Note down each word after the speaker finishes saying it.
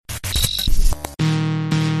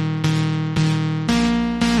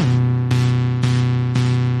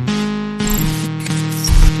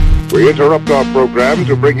We interrupt our program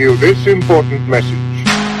to bring you this important message.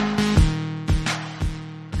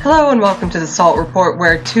 Hello and welcome to the Salt Report,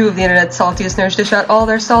 where two of the internet's saltiest nerds dish out all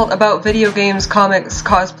their salt about video games, comics,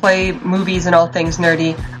 cosplay, movies, and all things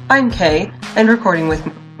nerdy. I'm Kay, and recording with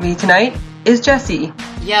me tonight is Jessie.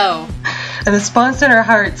 Yo. And the sponsor in our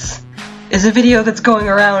hearts is a video that's going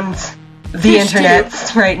around the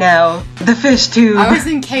internet right now. The fish tube. I was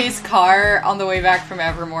in Kay's car on the way back from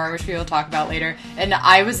Evermore, which we will talk about later, and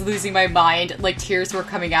I was losing my mind. Like, tears were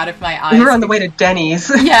coming out of my eyes. We were on the way to Denny's.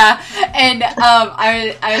 Yeah, and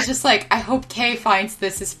I was just like, I hope Kay finds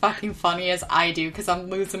this as fucking funny as I do, because I'm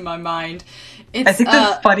losing my mind. I think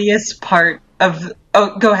the funniest part of...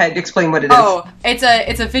 Oh, go ahead, explain what it is. Oh,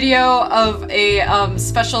 it's a video of a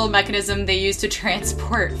special mechanism they use to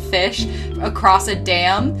transport fish across a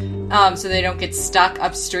dam, so they don't get stuck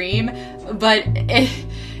upstream. But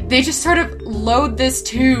they just sort of load this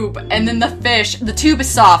tube, and then the tube is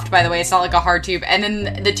soft, by the way, it's not like a hard tube, and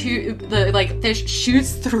then the fish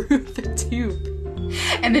shoots through the tube,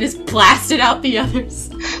 and then is blasted out the others.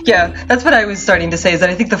 Yeah, that's what I was starting to say, is that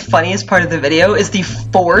I think the funniest part of the video is the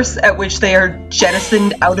force at which they are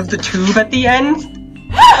jettisoned out of the tube at the end.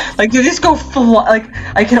 Like, they just go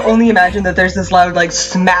I can only imagine that there's this loud,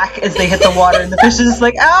 smack as they hit the water, and the fish is just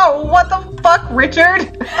like, ow, what the fuck,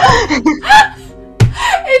 Richard?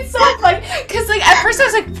 It's so funny, because, at first I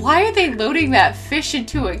was like, why are they loading that fish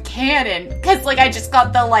into a cannon? Because, I just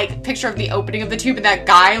got the, picture of the opening of the tube and that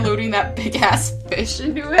guy loading that big-ass fish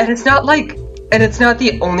into it. And it's not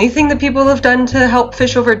the only thing that people have done to help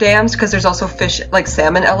fish over dams, because there's also fish,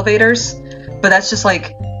 salmon elevators, but that's just,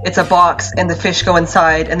 it's a box, and the fish go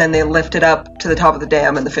inside, and then they lift it up to the top of the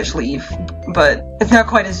dam, and the fish leave. But it's not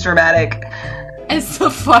quite as dramatic. As the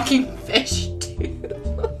fucking fish do.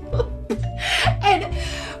 And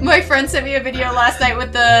my friend sent me a video last night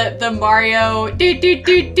with the Mario do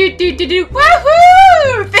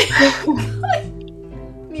woohoo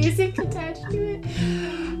thing. Music attached to it.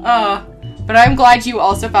 But I'm glad you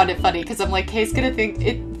also found it funny, because I'm like, Kay's gonna think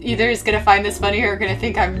it either is gonna find this funny or gonna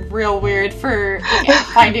think I'm real weird for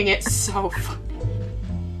finding it so funny.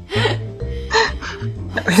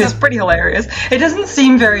 It's pretty hilarious. It doesn't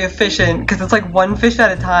seem very efficient, because it's one fish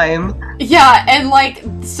at a time. Yeah, and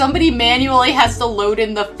somebody manually has to load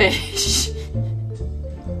in the fish.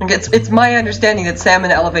 It's my understanding that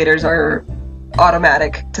salmon elevators are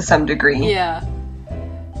automatic to some degree. Yeah.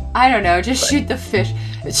 I don't know, just shoot the fish.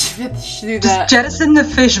 Just jettison the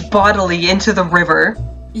fish bodily into the river.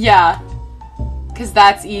 Yeah. Because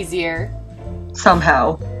that's easier.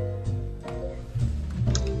 Somehow.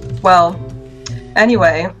 Well,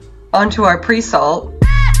 anyway, on to our pre-salt.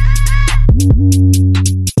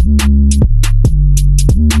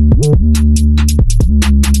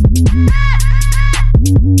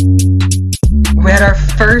 We had our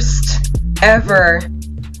first ever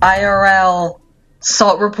IRL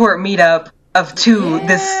Salt Report meetup of two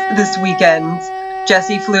this weekend.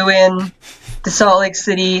 Jessie flew in to Salt Lake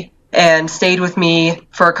City and stayed with me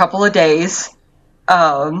for a couple of days.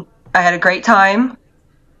 I had a great time,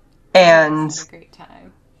 and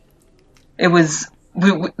it was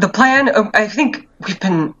the plan. I think I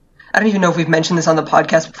don't even know if we've mentioned this on the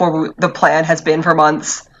podcast before. The plan has been for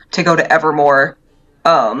months to go to Evermore,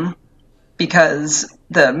 because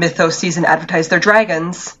the Mythos season advertised their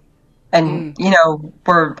dragons. And,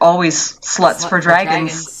 we're always sluts for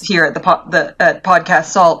dragons here at at Podcast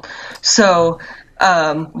Salt. So,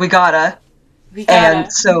 we gotta.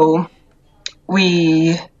 And so,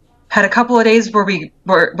 we had a couple of days where we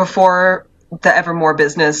were before the Evermore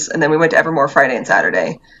business, and then we went to Evermore Friday and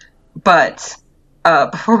Saturday. But,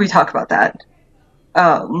 before we talk about that,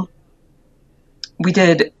 we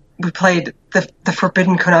played the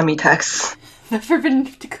Forbidden Konami text. The Forbidden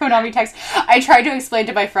Konami text. I tried to explain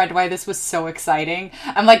to my friend why this was so exciting.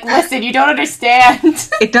 I'm like, listen, you don't understand.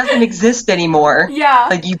 It doesn't exist anymore.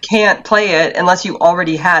 Yeah. You can't play it unless you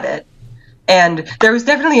already had it. And there was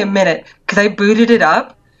definitely a minute, because I booted it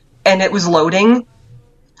up, and it was loading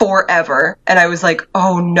forever. And I was like,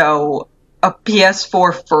 oh no, a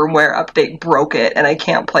PS4 firmware update broke it, and I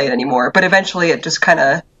can't play it anymore. But eventually it just kind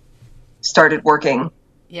of started working.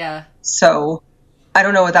 Yeah. So I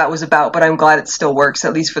don't know what that was about, but I'm glad it still works,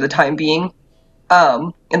 at least for the time being,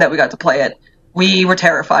 and that we got to play it. We were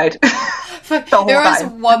terrified. The whole there was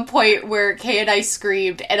time. One point where Kay and I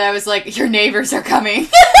screamed, and I was like, your neighbors are coming.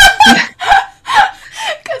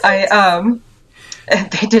 They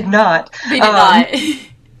did not. They did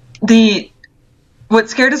not. What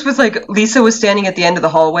scared us was, Lisa was standing at the end of the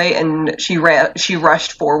hallway, and she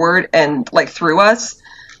rushed forward and, through us.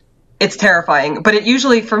 It's terrifying. But it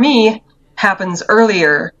usually, for me, happens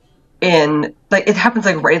earlier in, like, it happens,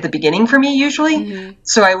 like, right at the beginning for me, usually. Mm-hmm.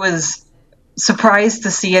 So I was surprised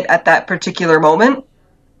to see it at that particular moment.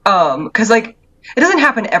 'Cause, like, it doesn't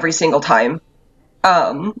happen every single time.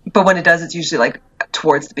 But when it does, it's usually, like,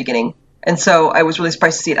 towards the beginning. And so I was really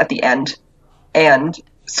surprised to see it at the end. And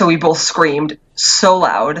so we both screamed so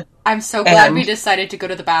loud. I'm so glad we decided to go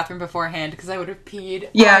to the bathroom beforehand, because I would have peed.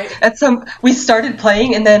 Yeah, we started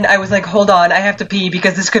playing, and then I was like, hold on, I have to pee,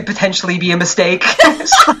 because this could potentially be a mistake. It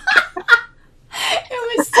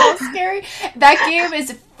was so scary. That game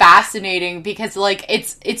is fascinating because, like,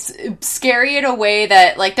 it's scary in a way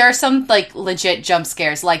that, like, there are some, like, legit jump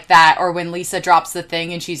scares like that, or when Lisa drops the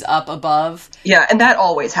thing and she's up above. Yeah, and that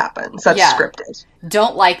always happens. That's scripted.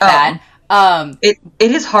 Don't like that. It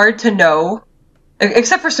is hard to know,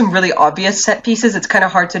 except for some really obvious set pieces, it's kind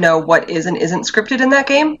of hard to know what is and isn't scripted in that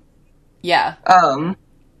game. Yeah.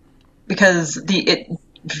 Because it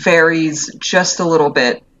varies just a little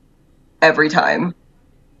bit every time.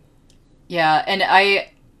 Yeah, and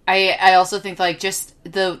I also think, like, just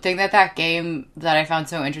the thing that game that I found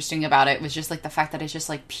so interesting about it was just, like, the fact that it's just,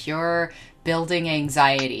 like, pure building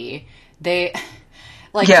anxiety.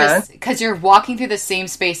 Like, just because you're walking through the same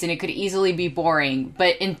space and it could easily be boring,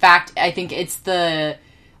 but in fact, I think it's the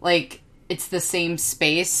same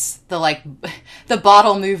space, the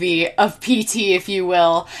bottle movie of PT, if you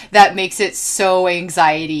will, that makes it so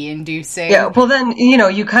anxiety inducing. Yeah, well then,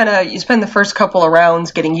 you spend the first couple of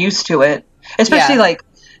rounds getting used to it. Especially, like,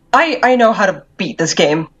 I know how to beat this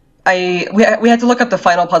game. We had to look up the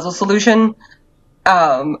final puzzle solution,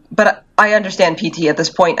 but I understand PT at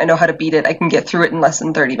this point. I know how to beat it. I can get through it in less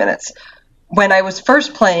than 30 minutes. When I was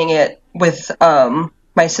first playing it with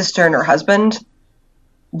my sister and her husband,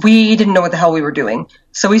 we didn't know what the hell we were doing.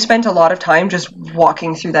 So we spent a lot of time just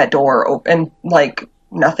walking through that door and, like,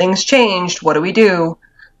 nothing's changed. What do we do?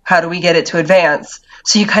 How do we get it to advance?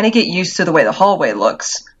 So you kind of get used to the way the hallway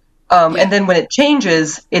looks. And then when it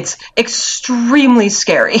changes, it's extremely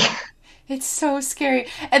scary. It's so scary.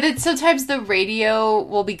 And then sometimes the radio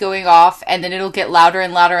will be going off, and then it'll get louder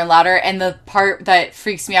and louder and louder, and the part that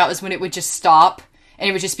freaks me out is when it would just stop, and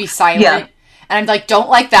it would just be silent. Yeah. And I'm like, don't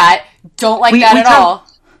like that. Don't like that at all.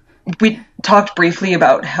 We talked briefly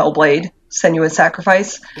about Hellblade, Senua's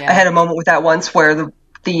Sacrifice. Yeah. I had a moment with that once where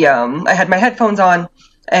I had my headphones on,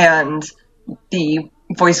 and the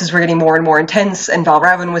voices were getting more and more intense, and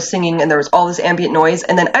Valravn was singing, and there was all this ambient noise,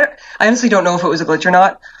 and then I honestly don't know if it was a glitch or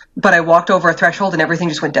not, but I walked over a threshold and everything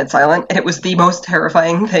just went dead silent, and it was the most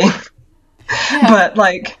terrifying thing. Yeah. But,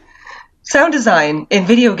 like, sound design in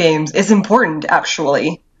video games is important,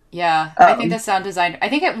 actually. Yeah, I think the sound design, I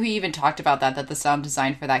think we even talked about that the sound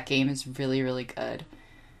design for that game is really, really good.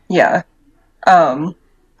 Yeah. And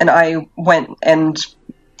I went, and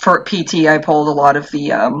for PT, I pulled a lot of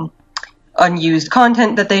the unused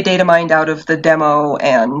content that they data mined out of the demo,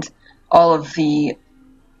 and all of the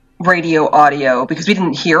radio audio, because we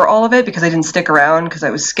didn't hear all of it because I didn't stick around because I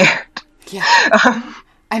was scared. Yeah.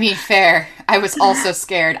 I mean, fair. I was also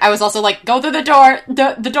scared. I was also like, go through the door,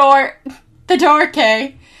 the door,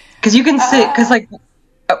 Kay. Because you can sit, because, like,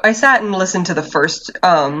 I sat and listened to the first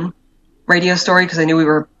radio story because I knew we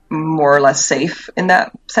were more or less safe in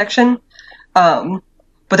that section.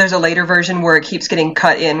 But there's a later version where it keeps getting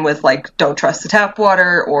cut in with, like, don't trust the tap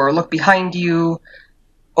water, or look behind you,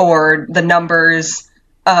 or the numbers,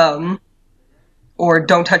 or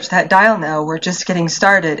don't touch that dial now, we're just getting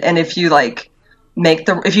started. And if you, like,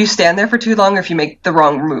 if you stand there for too long, or if you make the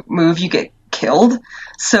wrong move, you get killed.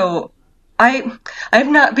 So I've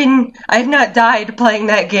not died playing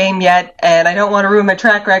that game yet, and I don't want to ruin my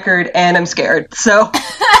track record, and I'm scared, so...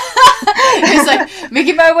 It's like,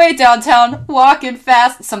 making my way downtown, walking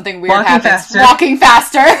fast, something weird happens. Walking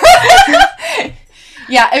faster.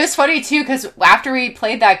 Yeah, it was funny, too, because after we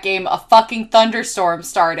played that game, a fucking thunderstorm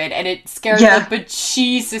started, and it scared the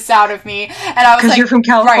bejesus out of me, and I was like... Because you're from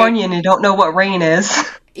California and you don't know what rain is.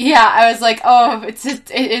 Yeah, I was like, oh,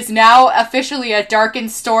 it is now officially a dark and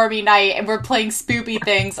stormy night, and we're playing spoopy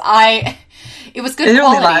things. It was good quality. It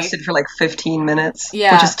only lasted for, like, 15 minutes,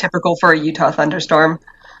 which is typical for a Utah thunderstorm.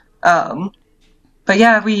 But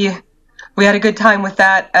yeah, we had a good time with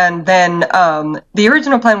that, and then the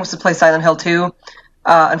original plan was to play Silent Hill 2.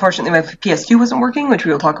 Unfortunately, my PS2 wasn't working, which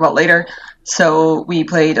we will talk about later, so we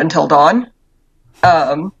played Until Dawn.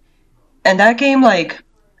 And that game, like,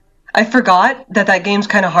 I forgot that game's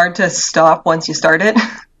kind of hard to stop once you start it.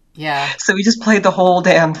 Yeah. So we just played the whole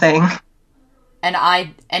damn thing. And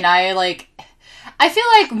I like, I feel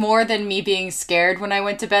like more than me being scared when I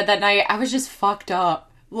went to bed that night, I was just fucked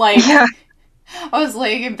up. Like, yeah. I was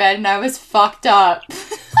laying in bed and I was fucked up.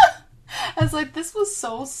 I was like, this was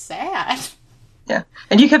so sad. Yeah.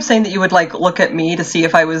 And you kept saying that you would, like, look at me to see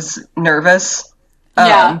if I was nervous.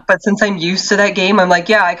 Yeah. But since I'm used to that game, I'm like,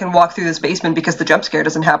 yeah, I can walk through this basement because the jump scare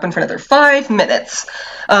doesn't happen for another 5 minutes.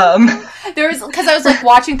 Because I was, like,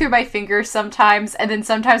 watching through my fingers sometimes, and then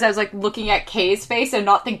sometimes I was, like, looking at Kay's face and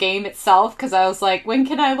not the game itself, because I was like, when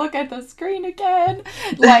can I look at the screen again?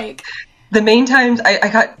 Like... The main times I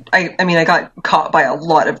got caught by a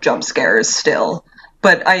lot of jump scares still,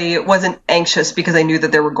 but I wasn't anxious because I knew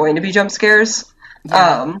that there were going to be jump scares.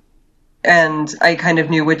 Yeah. And I kind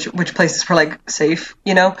of knew which places were, like, safe,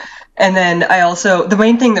 you know? And then I also, the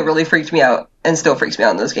main thing that really freaked me out, and still freaks me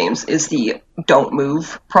out in those games, is the don't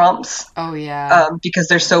move prompts. Oh, yeah. Because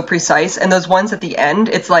they're so precise. And those ones at the end,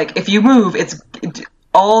 it's like, if you move,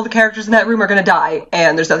 all the characters in that room are going to die,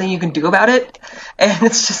 and there's nothing you can do about it. And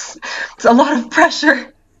it's a lot of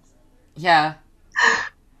pressure. Yeah.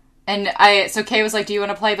 And so Kay was like, do you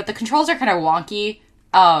want to play? But the controls are kind of wonky.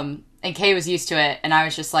 And Kay was used to it, and I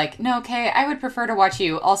was just like, no, Kay, I would prefer to watch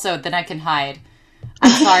you. Also, then I can hide. I'm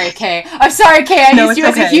sorry, Kay. I used you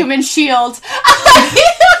as a human shield.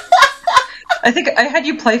 I think I had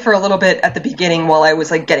you play for a little bit at the beginning while I was,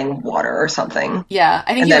 like, getting water or something. Yeah,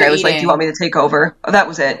 I think and then I was like, do you want me to take over? Oh, that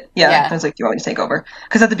was it. Yeah. I was like, do you want me to take over?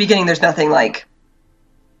 Because at the beginning, there's nothing, like,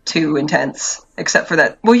 too intense, except for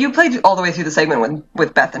that. Well, you played all the way through the segment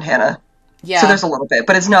with Beth and Hannah. Yeah. So there's a little bit,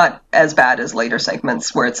 but it's not as bad as later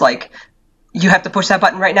segments where it's like, you have to push that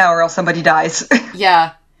button right now or else somebody dies.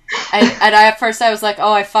 Yeah. And at first I was like,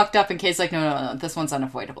 oh, I fucked up, and Kay's like, no, this one's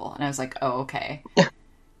unavoidable. And I was like, oh, okay. Yeah.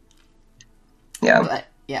 Yeah. But,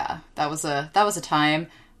 yeah, that was a time.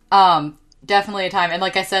 Definitely a time. And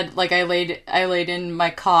like I said, like I laid in my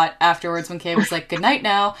cot afterwards when Kay was like, good night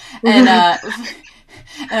now. And, and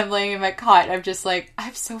I'm laying in my cot and I'm just like,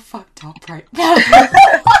 I'm so fucked up right now.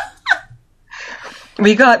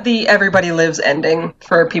 We got the Everybody Lives ending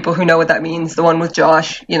for people who know what that means. The one with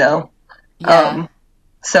Josh, you know. Yeah.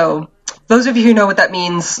 So those of you who know what that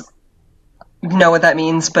means,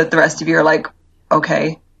 but the rest of you are like,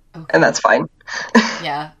 okay. And that's fine.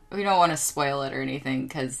 Yeah. We don't want to spoil it or anything,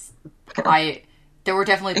 because there were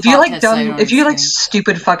definitely if you like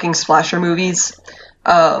stupid fucking splasher movies,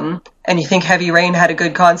 and you think Heavy Rain had a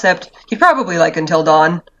good concept, you'd probably like Until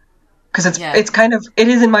Dawn. Because it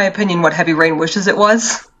is, in my opinion, what Heavy Rain wishes it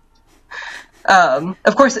was.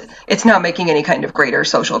 Of course, it's not making any kind of greater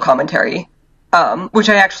social commentary, which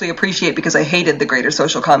I actually appreciate because I hated the greater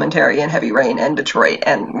social commentary in Heavy Rain and Detroit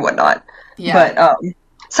and whatnot. Yeah. But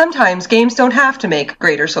sometimes games don't have to make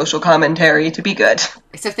greater social commentary to be good.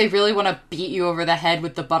 Except they really want to beat you over the head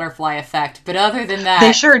with the butterfly effect. But other than that...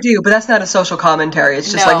 They sure do, but that's not a social commentary.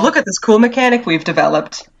 It's just like, look at this cool mechanic we've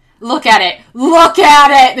developed. Look at it! Look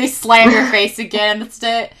at it! They slam your face against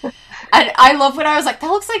it. And I love when I was like, that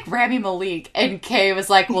looks like Rami Malek. And Kay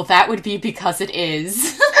was like, well, that would be because it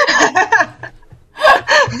is.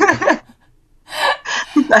 I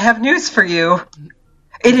have news for you.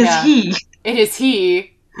 It is he. It is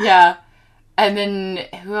he. Yeah. And then,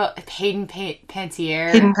 Hayden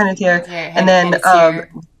Panettiere. Hayden Panettiere. And then,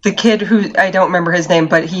 the kid who, I don't remember his name,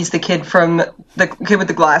 but he's the kid with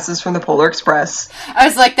the glasses from the Polar Express. I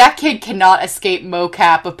was like, that kid cannot escape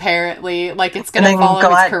mocap, apparently. Like, it's gonna follow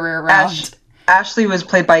his career around. Ashley was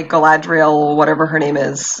played by Galadriel, whatever her name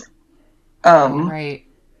is. Right.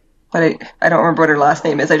 But I don't remember what her last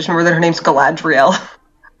name is. I just remember that her name's Galadriel.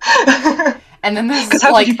 And then there's, because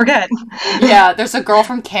how could you forget? Yeah, there's a girl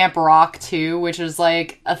from Camp Rock, too, which is,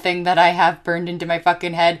 like, a thing that I have burned into my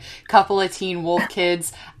fucking head. Couple of Teen Wolf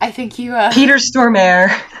kids. I think you, Peter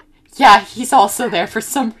Stormare. Yeah, he's also there for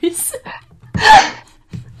some reason.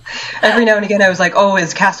 Every now and again I was like, oh,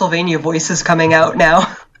 his Castlevania voice is coming out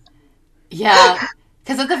now. Yeah,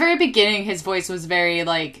 because at the very beginning his voice was very,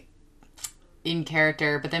 like, in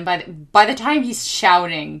character, but then by the time he's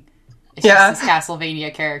shouting... It's just his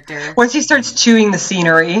Castlevania character. Once he starts chewing the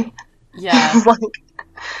scenery. Yeah.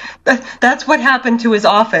 That's what happened to his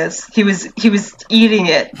office. He was eating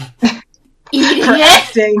it. Eating for it?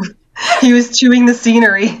 Acting. He was chewing the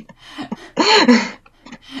scenery.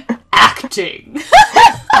 Acting.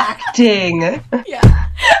 Acting. Yeah.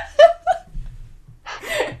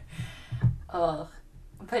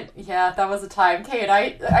 But yeah, that was a time. Kay and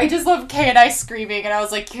I just love Kay and I screaming, and I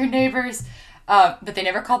was like, your neighbors... but they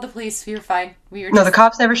never called the police. We were fine. No, the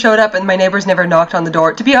cops never showed up, and my neighbors never knocked on the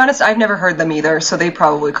door. To be honest, I've never heard them either, so they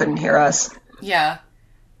probably couldn't hear us. Yeah.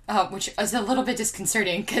 Which is a little bit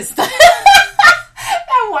disconcerting, because that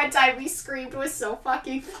one time we screamed was so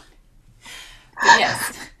fucking funny. But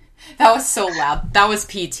yes. That was so loud. That was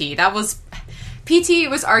PT. That was PT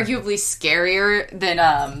was arguably scarier than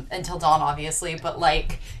Until Dawn, obviously, but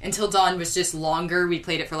like Until Dawn was just longer. We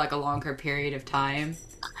played it for like a longer period of time.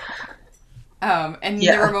 And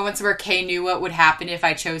there were moments where Kay knew what would happen if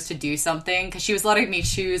I chose to do something, because she was letting me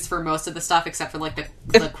choose for most of the stuff except for like the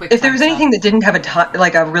quick. If there was anything that didn't have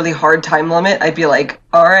a really hard time limit, I'd be like,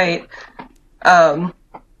 all right, what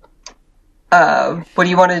do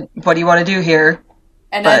you want to do here?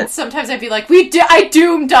 And then sometimes I'd be like, I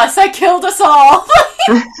doomed us. I killed us all.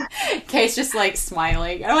 Kay's just like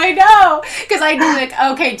smiling. I'm like, no, because I'd be like,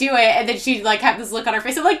 okay, do it, and then she'd like have this look on her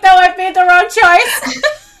face. I'm like, no, I've made the wrong choice.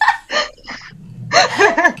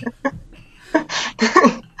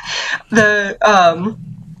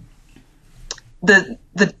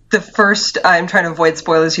 The first, I'm trying to avoid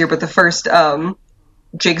spoilers here, but the first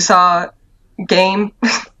Jigsaw game,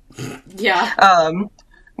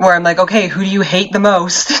 where I'm like, okay, who do you hate the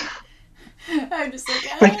most? I'm just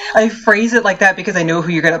like I phrase it like that because I know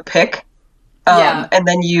who you're gonna pick, and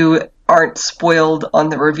then you aren't spoiled on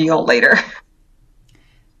the reveal later.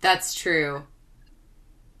 That's true.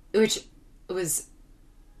 Which was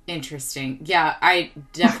interesting. Yeah, I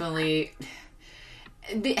definitely.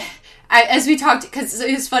 As we talked, because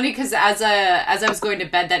it was funny, because as I was going to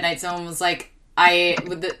bed that night, someone was like,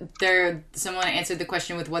 someone answered the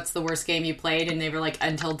question with what's the worst game you played, and they were like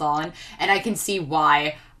Until Dawn, and I can see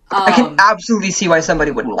why. I can absolutely see why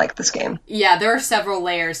somebody wouldn't like this game. Yeah, there are several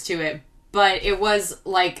layers to it, but it was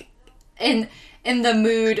like in the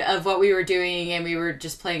mood of what we were doing, and we were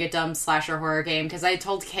just playing a dumb slasher horror game, because I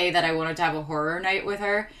told Kay that I wanted to have a horror night with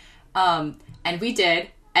her, and we did,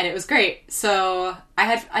 and it was great. So I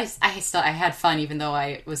had fun, even though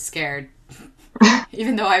I was scared,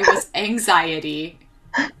 even though I was anxiety.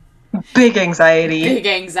 Big anxiety. Big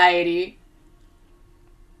anxiety.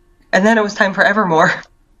 And then it was time for Evermore.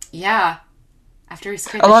 Yeah. After we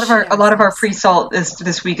scared a lot of our pre-salt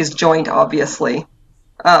this week is joint, obviously.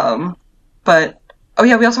 But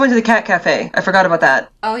we also went to the cat cafe. I forgot about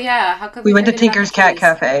that. Oh yeah, how could we went to Tinker's Cat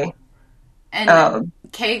Cafe? And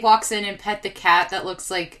Kay walks in and pet the cat that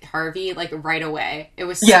looks like Harvey, like right away. It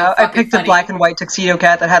was so I picked funny. a black and white tuxedo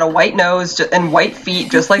cat that had a white nose and white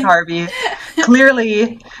feet, just like Harvey.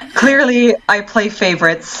 Clearly, I play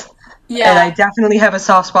favorites. Yeah, and I definitely have a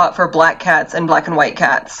soft spot for black cats and black and white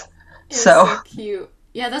cats. So cute.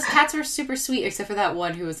 Yeah, those cats were super sweet, except for that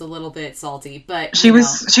one who was a little bit salty. But she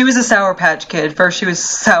was a Sour Patch Kid. First she was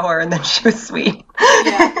sour, and then she was sweet.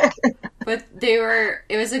 Yeah, but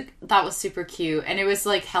that was super cute, and it was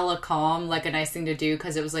like hella calm, like a nice thing to do,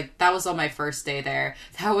 because it was like that was on my first day there.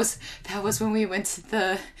 That was when we went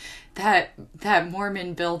to that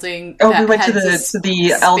Mormon building. Oh, we went to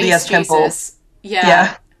the LDS temple.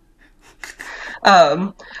 Yeah.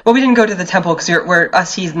 Well, we didn't go to the temple because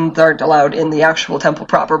us heathens aren't allowed in the actual temple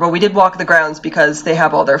proper, but we did walk the grounds because they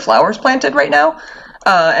have all their flowers planted right now.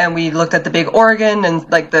 And we looked at the big organ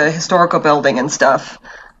and like the historical building and stuff.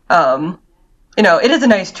 It is a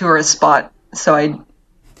nice tourist spot. So I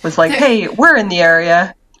was like, hey, we're in the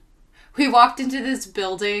area. We walked into this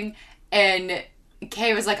building and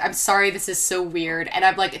Kay was like, I'm sorry, this is so weird. And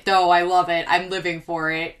I'm like, no, I love it. I'm living for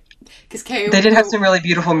it. They did have some really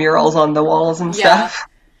beautiful murals on the walls and stuff.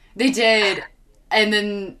 They did.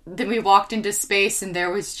 And then we walked into space and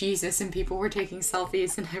there was Jesus and people were taking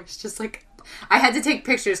selfies, and I was just like, I had to take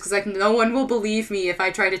pictures because like no one will believe me if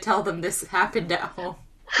I try to tell them this happened at home.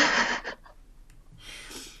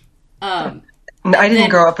 I didn't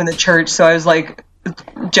grow up in the church, so I was like,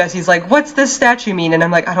 Jesse's like, what's this statue mean? And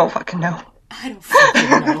I'm like, I don't fucking know.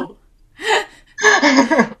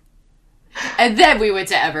 And then we went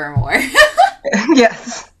to Evermore.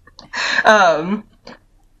 Yes.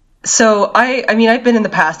 So I've been in the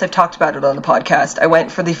past, I've talked about it on the podcast. I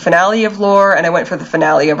went for the finale of Lore and I went for the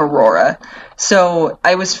finale of Aurora. So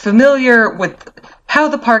I was familiar with how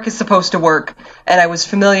the park is supposed to work, and I was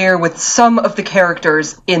familiar with some of the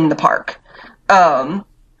characters in the park. And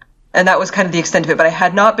that was kind of the extent of it, but I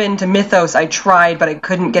had not been to Mythos. I tried, but I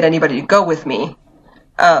couldn't get anybody to go with me,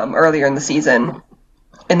 earlier in the season.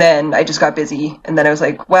 And then I just got busy, and then I was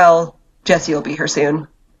like, well, Jesse will be here soon.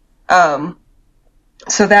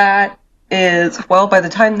 So that is, well, by the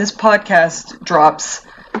time this podcast drops,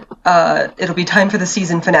 it'll be time for the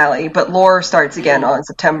season finale, but Lore starts again on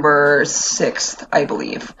September 6th, I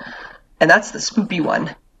believe. And that's the spoopy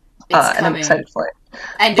one. And I'm excited for it.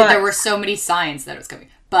 And there were so many signs that it was coming.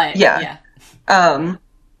 But, yeah. So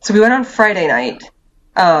we went on Friday night.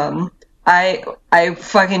 I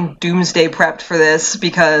fucking doomsday prepped for this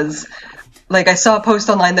because, like, I saw a post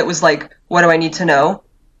online that was like, what do I need to know?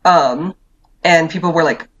 And people were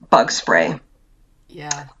like, bug spray.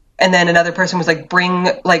 Yeah. And then another person was like, bring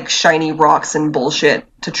like shiny rocks and bullshit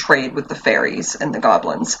to trade with the fairies and the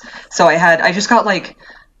goblins. So I just got like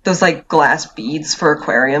those like glass beads for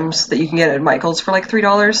aquariums that you can get at Michael's for like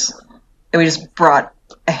 $3. And we just brought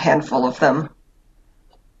a handful of them.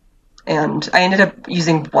 And I ended up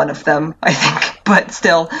using one of them, I think, but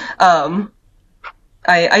still, I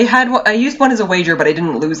used one as a wager, but I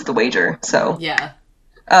didn't lose the wager, so. Yeah.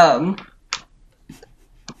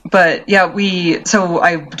 But yeah,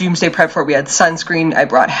 I doomsday prep for it. We had sunscreen, I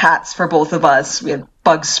brought hats for both of us, we had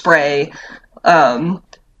bug spray,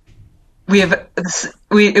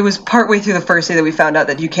 it was partway through the first day that we found out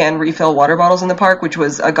that you can refill water bottles in the park, which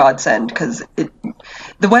was a godsend, because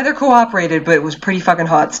the weather cooperated, but it was pretty fucking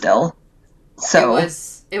hot still. So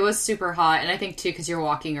it was super hot, and I think too because you're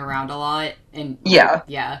walking around a lot, and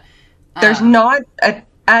yeah. There's not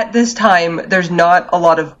at this time. There's not a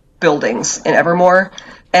lot of buildings in Evermore,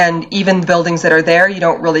 and even the buildings that are there, you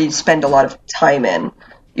don't really spend a lot of time in.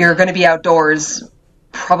 You're going to be outdoors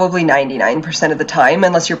probably 99% of the time,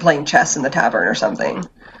 unless you're playing chess in the tavern or something.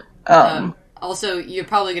 Also, you're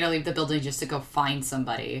probably going to leave the building just to go find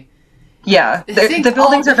somebody. Yeah, the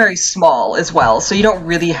buildings are very small as well, so you don't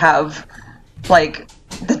really have like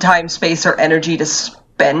the time, space, or energy to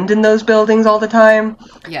spend in those buildings all the time.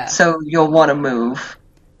 Yeah. So you'll want to move.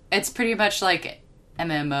 It's pretty much like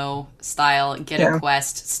MMO style. Get a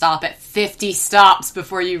quest, stop at 50 stops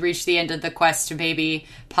before you reach the end of the quest, maybe,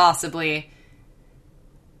 possibly.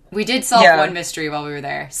 We did solve one mystery while we were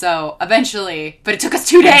there, so eventually, but it took us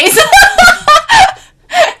 2 days!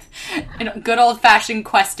 In good old-fashioned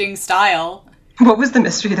questing style. What was the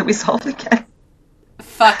mystery that we solved again?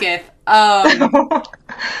 Fucketh.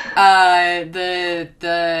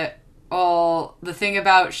 The thing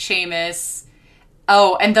about Seamus.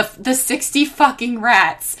 Oh, and the 60 fucking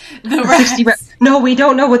rats. The rats. 60 No, we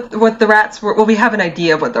don't know what the rats were. Well, we have an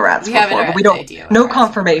idea of what the rats were for, but we don't. No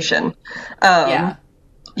confirmation.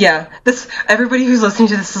 Yeah. This everybody who's listening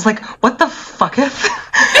to this is like, what the fucketh?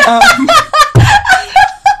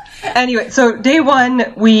 Anyway, so day one,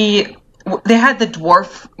 they had the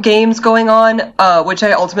dwarf games going on, which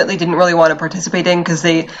I ultimately didn't really want to participate in because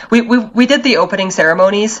we did the opening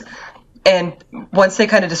ceremonies, and once they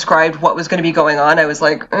kind of described what was going to be going on, I was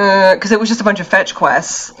like, because it was just a bunch of fetch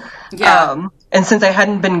quests. Yeah. And since I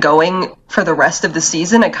hadn't been going for the rest of the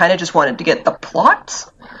season, I kind of just wanted to get the plot.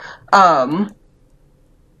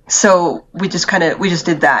 So we just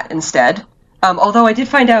did that instead. Although I did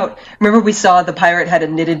find out, remember we saw the pirate had a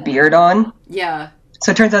knitted beard on? Yeah.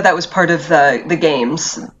 So it turns out that was part of the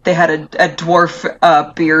games. They had a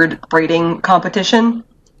dwarf beard braiding competition.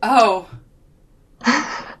 Oh.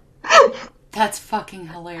 That's fucking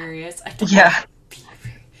hilarious. Yeah.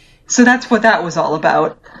 So that's what that was all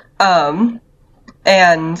about. And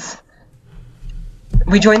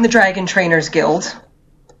we joined the Dragon Trainers Guild.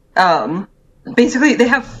 Basically, they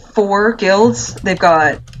have 4 guilds. They've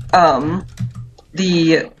got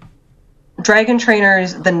the Dragon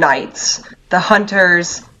Trainers, the Knights, the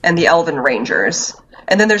Hunters, and the Elven Rangers.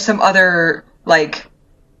 And then there's some other, like,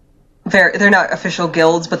 they're not official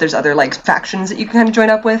guilds, but there's other, like, factions that you can kind of join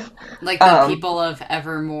up with. Like the People of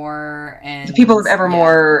Evermore and... The People of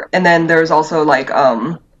Evermore, and then there's also, like,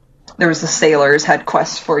 there was the Sailors had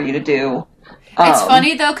quests for you to do. It's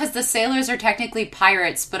funny, though, because the Sailors are technically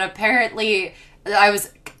pirates, but apparently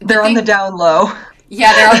they're on the down low.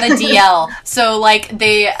 Yeah, they're on the DL. So, like,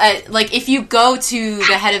 if you go to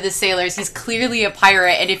the head of the Sailors, he's clearly a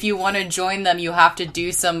pirate, and if you want to join them, you have to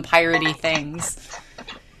do some piratey things.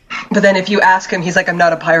 But then if you ask him, he's like, I'm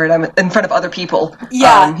not a pirate, I'm in front of other people.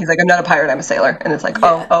 Yeah. He's like, I'm not a pirate, I'm a sailor. And it's like,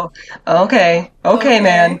 okay,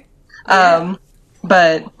 man. Yeah.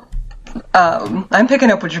 But I'm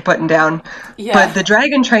picking up what you're putting down. Yeah. But the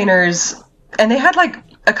Dragon Trainers, and they had, like,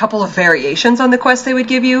 a couple of variations on the quest they would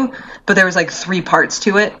give you, but there was, like, 3 parts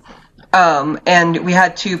to it. And we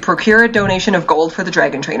had to procure a donation of gold for the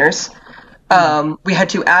Dragon Trainers. We had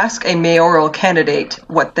to ask a mayoral candidate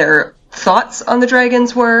what their thoughts on the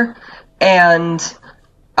dragons were, and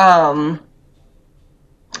I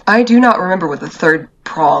do not remember what the third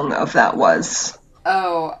prong of that was.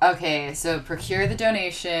 Oh, okay. So procure the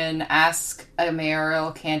donation, ask a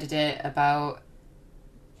mayoral candidate about...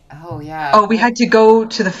 Oh, yeah. Oh, we had to go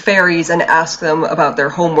to the fairies and ask them about their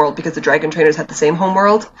homeworld, because the Dragon Trainers had the same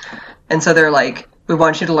homeworld. And so they're like, we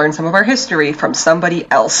want you to learn some of our history from somebody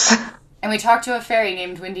else. And we talked to a fairy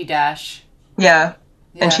named Windy Dash. Yeah.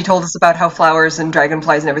 And she told us about how flowers and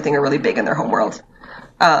dragonflies and everything are really big in their homeworld.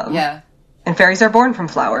 Yeah. And fairies are born from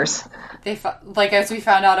flowers. As we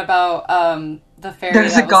found out about the fairy...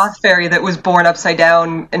 There's a goth fairy that was born upside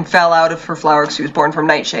down and fell out of her flower because she was born from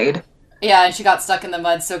Nightshade. Yeah, and she got stuck in the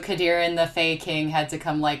mud, so Kadir and the Fae King had to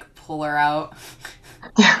come, like, pull her out.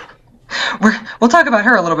 Yeah. We'll talk about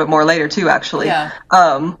her a little bit more later, too, actually. Yeah.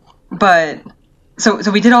 But,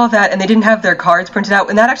 so we did all of that, and they didn't have their cards printed out,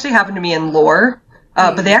 and that actually happened to me in lore.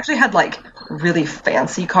 But they actually had, like, really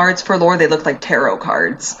fancy cards for lore. They looked like tarot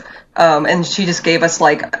cards. And she just gave us,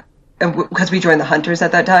 like, because we joined the Hunters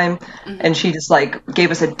at that time, and she just, like,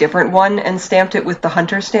 gave us a different one and stamped it with the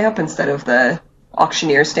Hunter stamp instead of the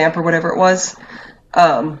auctioneer stamp or whatever it was.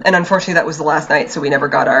 And unfortunately that was the last night, so we never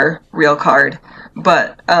got our real card.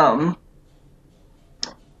 But,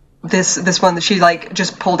 this one, she, like,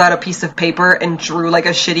 just pulled out a piece of paper and drew, like, a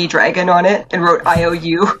shitty dragon on it and wrote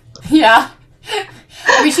IOU. Yeah.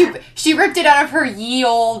 I mean, she ripped it out of her ye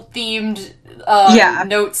old themed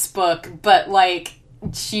notes book, but, like,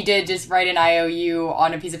 she did just write an IOU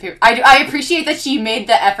on a piece of paper. I appreciate that she made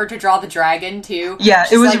the effort to draw the dragon, too. Yeah,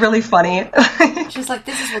 it was, like, really funny. She's like,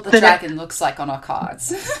 this is what the dragon looks like on our cards.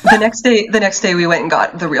 The next day we went and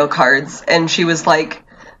got the real cards, and she was like,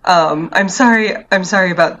 I'm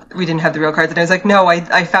sorry about we didn't have the real cards. And I was like, no,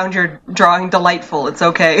 I found your drawing delightful. It's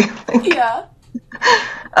okay. Yeah.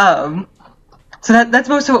 So that's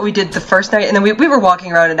most of what we did the first night, and then we were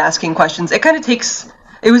walking around and asking questions. It kind of takes...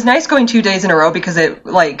 It was nice going 2 days in a row because it,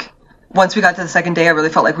 like, once we got to the second day, I really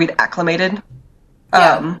felt like we'd acclimated.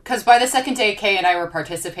 Yeah, because by the second day, Kay and I were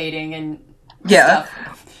participating in stuff.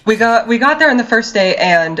 We got there on the first day,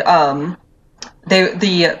 and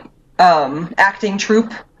the acting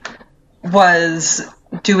troupe was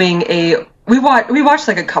doing a... We watched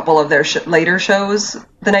like a couple of their later shows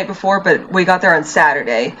the night before, but we got there on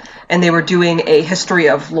Saturday, and they were doing a history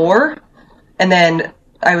of lore, and then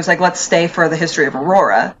I was like, let's stay for the history of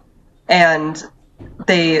Aurora. And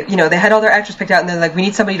they had all their actors picked out, and they're like, we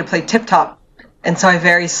need somebody to play Tip Top. And so I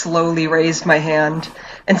very slowly raised my hand.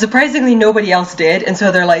 And surprisingly, nobody else did. And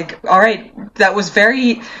so they're like, all right, that was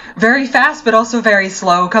very, very fast, but also very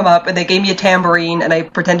slow. Come up. And they gave me a tambourine, and I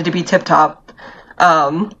pretended to be Tip Top.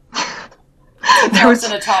 There was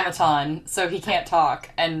an automaton, so he can't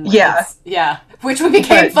talk. And which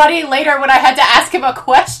became funny later when I had to ask him a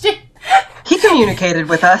question. He communicated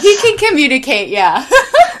with us. He can communicate, yeah.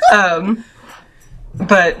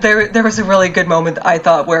 But there was a really good moment, I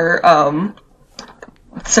thought, where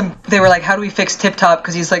they were like, how do we fix Tip Top?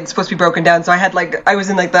 Because he's, like, supposed to be broken down. So I was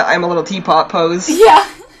in, like, the I'm a little teapot pose. Yeah.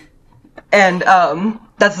 And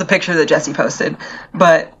that's the picture that Jesse posted.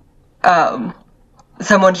 But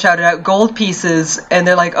someone shouted out gold pieces, and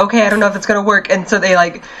they're like, okay, I don't know if it's going to work. And so they,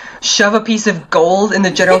 like, shove a piece of gold in the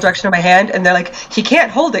general direction of my hand, and they're like, he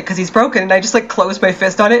can't hold it because he's broken. And I just, like, close my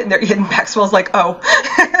fist on it, and Maxwell's like, oh.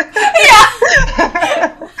 Yeah.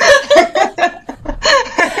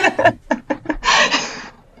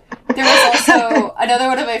 There was also another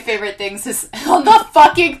one of my favorite things is on the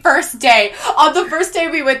fucking first day. On the first day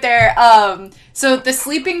we went there, so the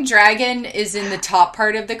sleeping dragon is in the top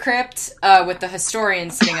part of the crypt, with the historian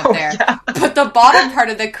sitting up there. Yeah. But the bottom part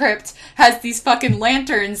of the crypt has these fucking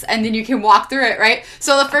lanterns, and then you can walk through it, right?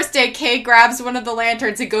 So the first day, Kay grabs one of the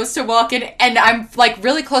lanterns and goes to walk in, and I'm, like,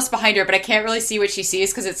 really close behind her, but I can't really see what she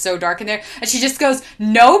sees because it's so dark in there. And she just goes,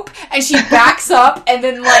 nope, and she backs up and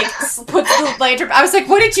then, like, puts the lantern... I was like,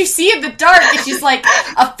 what did you see in the dark? And she's like,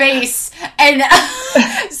 a face. And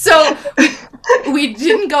so we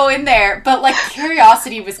didn't go in there, but, like,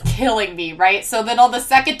 curiosity was killing me, right? So then on the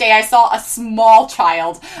second day, I saw a small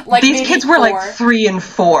child, like, these kids were 4. like 3 and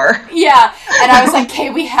 4. Yeah, and I was like,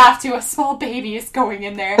 okay, we have to. A small baby is going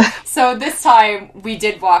in there. So this time we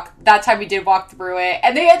did walk through it,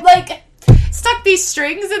 and they had, like, stuck these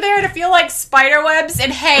strings in there to feel like spider webs,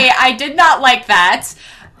 and hey, I did not like that.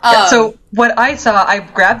 So what I saw, I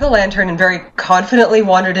grabbed the lantern and very confidently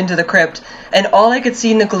wandered into the crypt, and all I could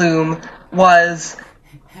see in the gloom was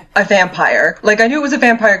a vampire. Like, I knew it was a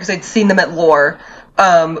vampire because I'd seen them at lore.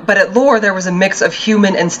 But at lore, there was a mix of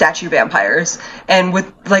human and statue vampires. And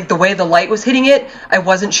with, like, the way the light was hitting it, I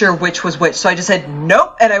wasn't sure which was which. So I just said,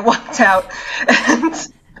 nope, and I walked out.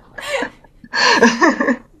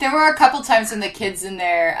 There were a couple times when the kids in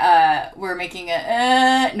there were making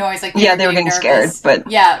a noise, like they were getting nervous. Scared.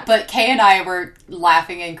 But yeah, but Kay and I were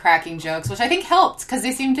laughing and cracking jokes, which I think helped because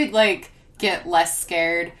they seemed to, like, get less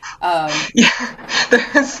scared.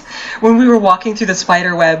 When we were walking through the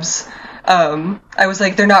spider webs, I was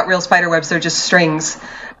like, they're not real spider webs, they're just strings.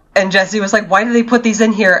 And Jesse was like, why do they put these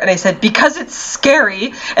in here? And I said, because it's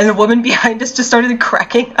scary. And the woman behind us just started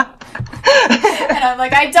cracking up. And I'm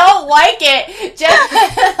like, I don't like it.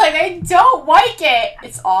 Like, I don't like it.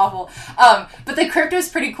 It's awful. But the crypt was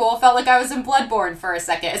pretty cool. Felt like I was in Bloodborne for a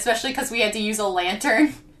second, especially because we had to use a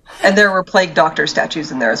lantern. And there were plague doctor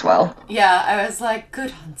statues in there as well. Yeah, I was like,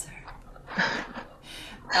 good hunter.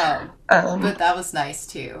 But that was nice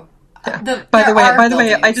too. By the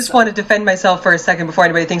way, I just want to defend myself for a second before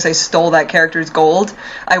anybody thinks I stole that character's gold.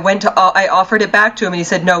 I offered it back to him, and he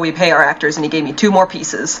said, "No, we pay our actors," and he gave me 2 more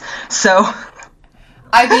pieces. So,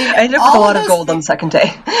 I mean, I ended up with a lot of gold on the second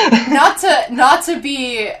day. not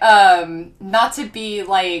to be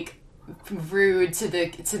like rude to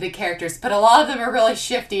the characters, but a lot of them are really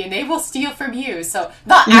shifty, and they will steal from you. So,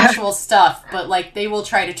 not actual stuff, but like they will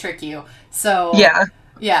try to trick you. So,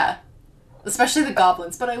 yeah. Especially the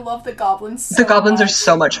goblins, but I love the goblins so The goblins much. are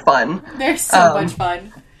so much fun. They're so much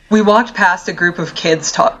fun. We walked past a group of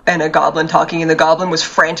kids and a goblin talking, and the goblin was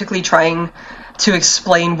frantically trying to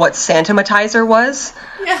explain what Santamatizer was.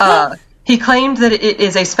 Yeah. He claimed that it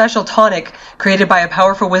is a special tonic created by a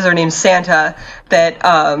powerful wizard named Santa that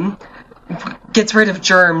gets rid of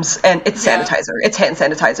germs, and it's sanitizer. It's hand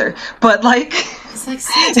sanitizer. But, like... It's like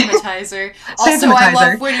sanitizer. Also, I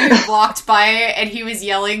love when you walked by and he was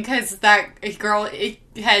yelling because that girl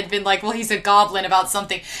had been like, well, he's a goblin about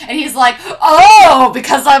something. And he's like, oh,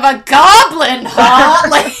 because I'm a goblin, huh?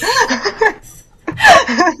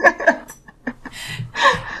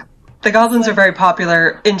 The goblins are very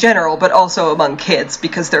popular in general, but also among kids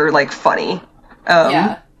because they're, like, funny.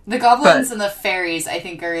 The goblins and the fairies, I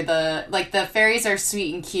think, are the fairies are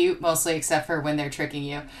sweet and cute, mostly except for when they're tricking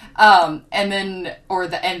you. And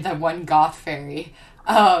the one goth fairy.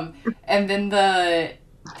 And then the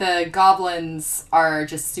goblins are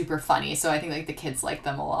just super funny, so I think, like, the kids like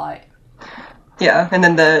them a lot. Yeah, and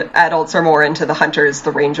then the adults are more into the hunters,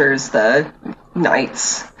 the rangers, the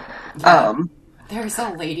knights. Yeah. There's a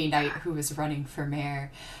lady knight who was running for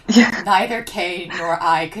mayor. Yeah. Neither Kay nor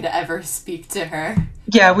I could ever speak to her.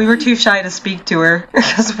 Yeah, we were too shy to speak to her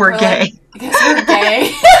because we're gay. Because we're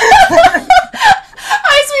gay. As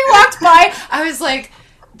we walked by, I was like,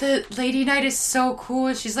 the lady knight is so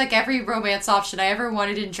cool. She's like every romance option I ever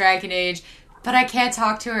wanted in Dragon Age, but I can't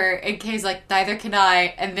talk to her. And Kay's like, neither can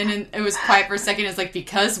I. And then it was quiet for a second. It's like,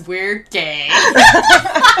 because we're gay.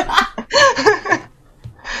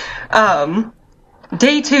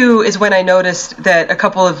 Day 2 is when I noticed that a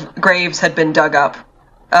couple of graves had been dug up.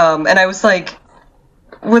 And I was like,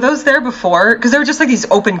 were those there before? Because they were just like these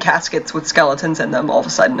open caskets with skeletons in them all of a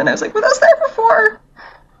sudden. And I was like, were those there before?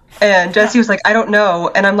 And Jesse was like, I don't know.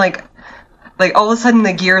 And I'm like all of a sudden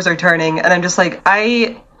the gears are turning. And I'm just like,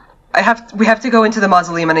 we have to go into the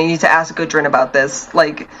mausoleum and I need to ask Gudrun about this.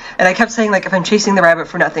 Like, and I kept saying, like, if I'm chasing the rabbit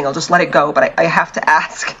for nothing, I'll just let it go. But I have to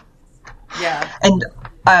ask. Yeah. And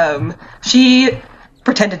she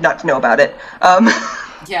pretended not to know about it.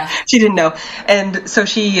 Yeah. She didn't know. And so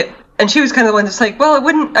she was kind of the one that's like, well,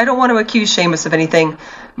 I don't want to accuse Seamus of anything,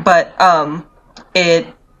 but it,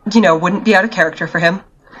 wouldn't be out of character for him.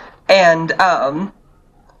 And I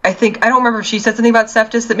don't remember if she said something about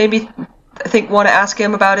Seftis that made me want to ask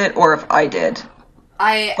him about it, or if I did.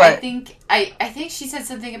 I think she said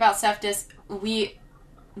something about Seftis.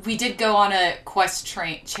 We did go on a quest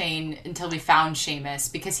chain until we found Seamus,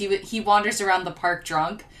 because he wanders around the park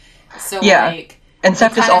drunk. So, yeah. like... And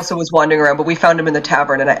Seftis also was wandering around, but we found him in the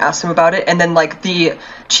tavern, and I asked him about it. And then, like, the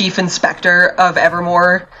chief inspector of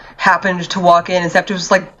Evermore happened to walk in, and Seftis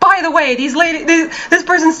was like, by the way, this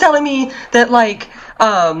person's telling me that, like,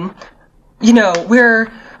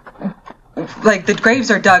 we're... like, the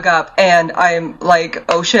graves are dug up, and I'm like,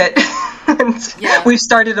 oh shit. We've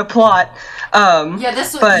started a plot.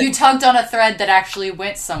 You tugged on a thread that actually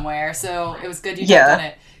went somewhere, so it was good you tugged on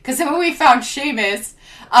it. Because then when we found Seamus,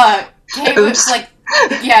 Kay was like,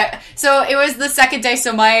 so it was the second day,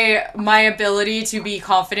 so my ability to be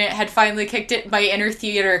confident had finally kicked it. My inner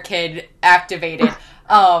theater kid activated.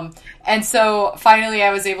 And so finally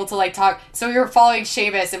I was able to, like, talk. So we were following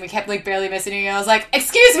Seamus and we kept, like, barely missing him. And I was like,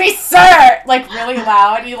 excuse me, sir! Like, really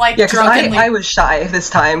loud. He, like, drunkenly... I was shy this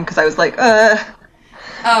time because I was like,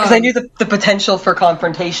 because I knew the potential for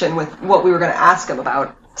confrontation with what we were going to ask him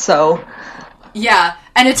about. So... Yeah,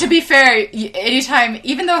 and to be fair, anytime,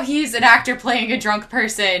 even though he's an actor playing a drunk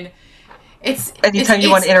person, anytime you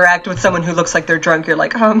want to interact with someone who looks like they're drunk, you're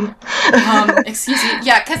like, excuse me.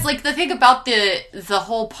 Yeah, because, like, the thing about the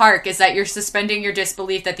whole park is that you're suspending your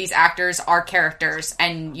disbelief that these actors are characters,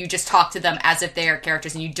 and you just talk to them as if they are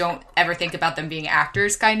characters, and you don't ever think about them being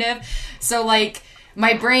actors, kind of. So, like,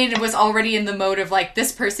 my brain was already in the mode of, like,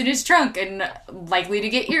 this person is drunk and likely to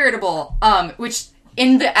get irritable, which...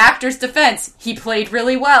 In the actor's defense, he played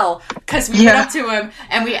really well, because we went up to him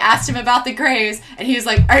and we asked him about the graves, and he was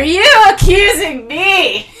like, are you accusing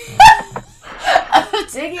me of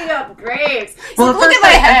digging up graves? Well,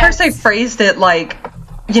 at first I phrased it like,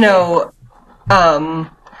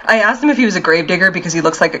 I asked him if he was a gravedigger because he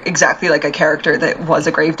looks like exactly like a character that was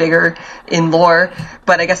a gravedigger in lore,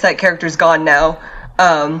 but I guess that character's gone now,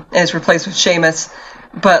 and is replaced with Seamus.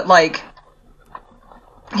 But like,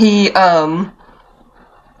 he, yeah,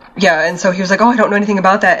 and so he was like, oh, I don't know anything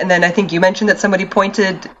about that. And then I think you mentioned that somebody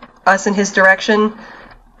pointed us in his direction,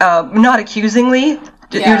 not accusingly.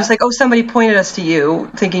 Yeah. You were just like, oh, somebody pointed us to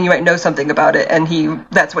you, thinking you might know something about it, and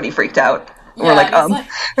that's when he freaked out. Yeah, we're like,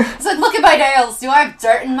 he's like, look at my nails. Do I have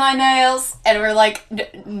dirt in my nails? And we're like,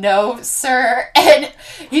 no, sir. And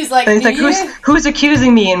he's like, who's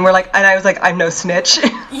accusing me? And I was like, I'm no snitch.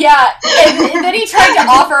 Yeah, and then he tried to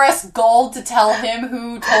offer us gold to tell him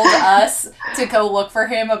who told us to go look for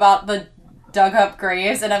him about the dug up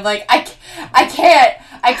graves, and I'm like, I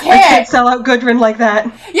can't sell out Gudrun like that.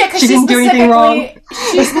 Yeah, because she didn't do anything wrong.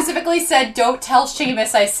 She specifically said, don't tell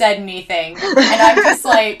Seamus I said anything. And I'm just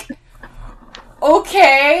like,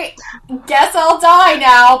 okay, guess I'll die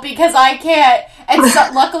now because I can't. And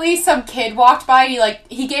luckily some kid walked by and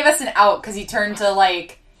he gave us an out because he turned to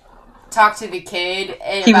talk to the kid.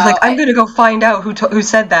 He was like, I'm going to go find out who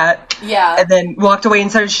said that. Yeah. And then walked away and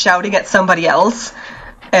started shouting at somebody else.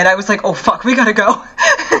 And I was like, oh, fuck, we gotta go.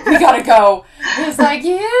 We gotta go. He's like,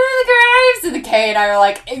 yeah, the graves. And the Kay and I are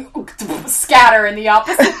like, scatter in the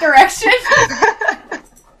opposite direction.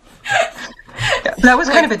 Yeah, that was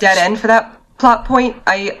kind of a dead end for that plot point.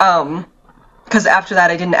 Because after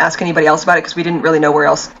that, I didn't ask anybody else about it because we didn't really know where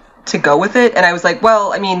else to go with it. And I was like,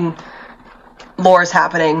 well, I mean, lore's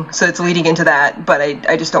happening, so it's leading into that, but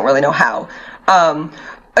I just don't really know how.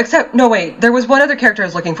 Except, no, wait, there was one other character I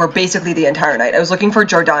was looking for basically the entire night. I was looking for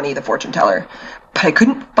Giordani, the fortune teller, but I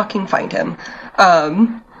couldn't fucking find him.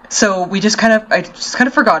 So I just kind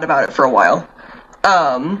of forgot about it for a while.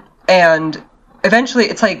 And eventually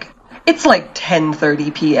it's like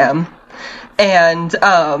 10:30 p.m. And,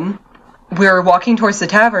 we were walking towards the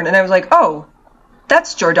tavern and I was like, oh,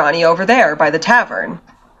 that's Giordani over there by the tavern.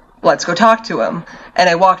 Let's go talk to him. And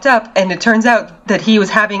I walked up, and it turns out that he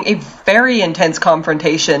was having a very intense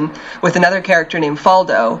confrontation with another character named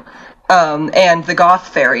Faldo, and the goth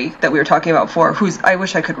fairy that we were talking about before, I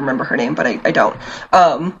wish I could remember her name, but I don't.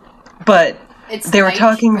 But they were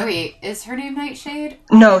talking... Wait, is her name Nightshade?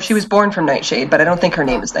 No, she was born from Nightshade, but I don't think her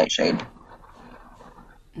name is Nightshade.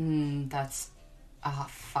 That's... Oh,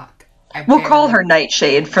 fuck. We'll call her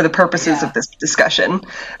Nightshade for the purposes of this discussion.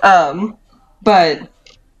 But...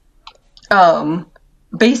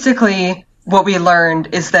 basically, what we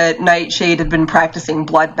learned is that Nightshade had been practicing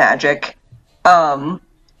blood magic, and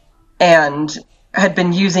had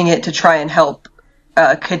been using it to try and help,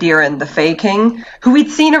 Kadiran, the Fae King, who we'd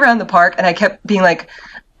seen around the park, and I kept being like,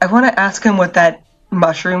 I want to ask him what that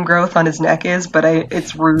mushroom growth on his neck is, but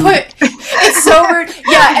it's rude. But it's so rude.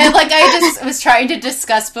 Yeah, and I just was trying to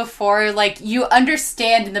discuss before, you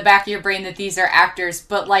understand in the back of your brain that these are actors,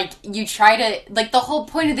 but you try to, the whole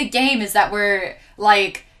point of the game is that we're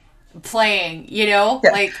playing, you know?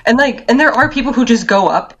 Yeah. And there are people who just go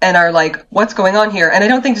up and are like, what's going on here? And I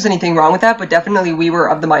don't think there's anything wrong with that, but definitely we were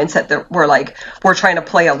of the mindset that we're trying to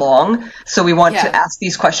play along, so we want to ask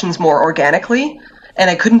these questions more organically. And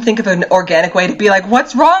I couldn't think of an organic way to be like,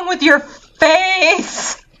 what's wrong with your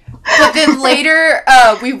face? But then later,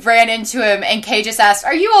 we ran into him, and Kay just asked,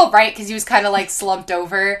 are you all right? Because he was kind of, slumped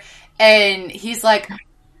over. And he's like,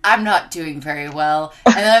 I'm not doing very well.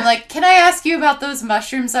 And then I'm like, can I ask you about those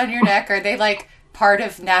mushrooms on your neck? Are they, part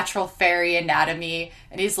of natural fairy anatomy?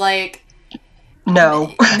 And he's like...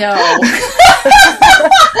 No. No.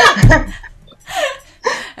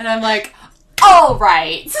 And I'm like, all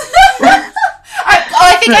right.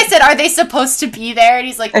 I think I said, are they supposed to be there? And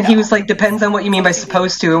he's like, and no. He was like, depends on what you mean by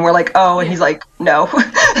supposed to. And we're like, oh, and he's like, no.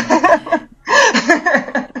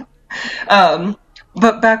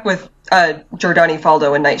 But back with Giordani,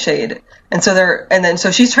 Faldo, and Nightshade. And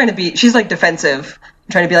so she's defensive,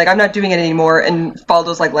 trying to be like, I'm not doing it anymore. And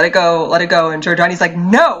Faldo's like, let it go. And Giordani's like,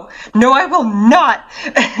 no, I will not.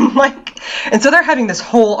 And so they're having this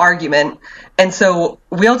whole argument. And so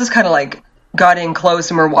we all just kind of got in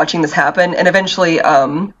close and we're watching this happen, and eventually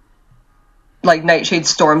Nightshade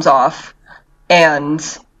storms off, and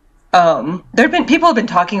people have been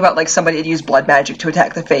talking about somebody had used blood magic to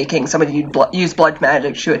attack the Fae King, somebody used blood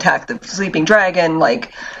magic to attack the sleeping dragon.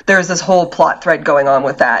 There's this whole plot thread going on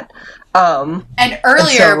with that. And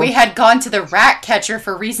earlier we had gone to the rat catcher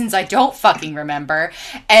for reasons I don't fucking remember,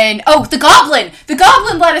 and the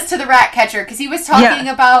goblin led us to the rat catcher because he was talking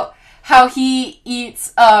about how he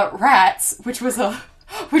eats rats, which was a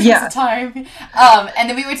time. And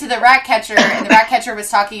then we went to the rat catcher, and the rat catcher was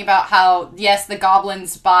talking about how, yes, the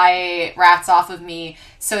goblins buy rats off of me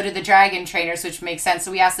so did the dragon trainers, which makes sense.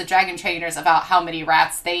 So we asked the dragon trainers about how many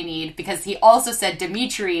rats they need, because he also said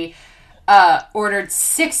Dimitri ordered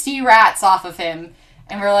 60 rats off of him,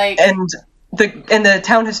 and we're like... And the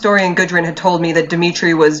town historian Gudrun had told me that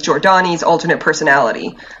Dimitri was Giordani's alternate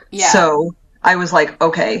personality. Yeah. So I was like,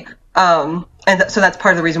 okay. So that's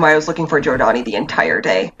part of the reason why I was looking for Giordani the entire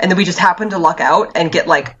day. And then we just happened to luck out and get,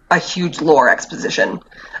 like, a huge lore exposition.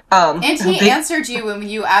 And he answered you when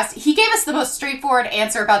you asked... He gave us the most straightforward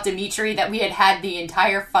answer about Dimitri that we had the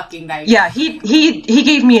entire fucking night. Yeah, he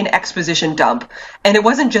gave me an exposition dump. And it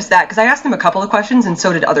wasn't just that, because I asked him a couple of questions, and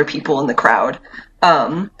so did other people in the crowd.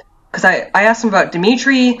 Because I asked him about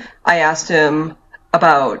Dimitri, I asked him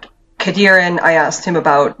about Kadirin, I asked him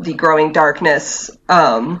about the growing darkness,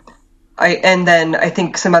 and then I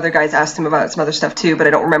think some other guys asked him about some other stuff too, but I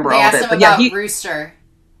don't remember all of it. They asked him about Rooster.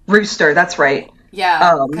 Rooster, that's right.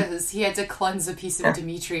 Yeah, because he had to cleanse a piece of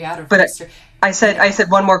Dimitri out of Rooster. I said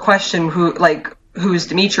one more question, who's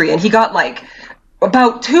Dimitri? And he got, like,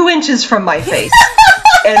 about 2 inches from my face.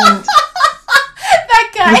 And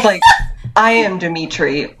that guy was like, I am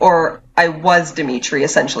Dimitri, or I was Dimitri,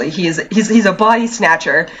 essentially. He's a body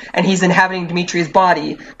snatcher, and he's inhabiting Dimitri's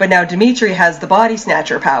body, but now Dimitri has the body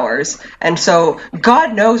snatcher powers, and so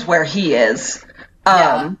God knows where he is.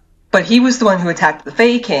 But he was the one who attacked the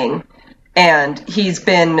Fae King, and he's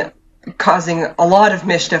been causing a lot of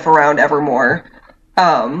mischief around Evermore.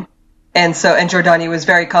 And Giordani was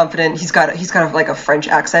very confident. He's got like a French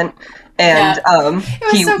accent, and it was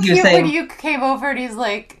so he cute was saying, when you came over and he's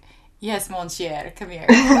like, "Yes, mon cher, come here."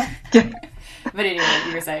 yeah. But anyway,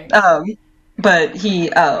 you were saying. But he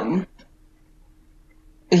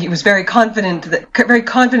was very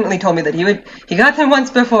confidently told me that he got him once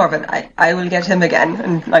before, but I will get him again.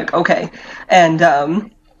 And like, okay.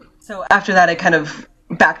 And so after that, I kind of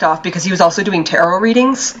backed off because he was also doing tarot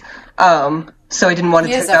readings. So I didn't want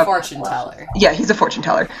to. He is a fortune teller. Yeah, he's a fortune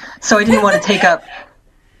teller. So I didn't want to take up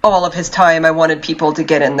all of his time. I wanted people to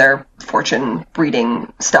get in their fortune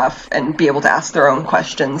reading stuff and be able to ask their own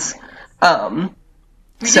questions. We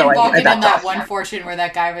didn't walk in that one fortune where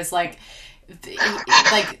that guy was like, at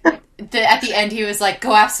the end he was like,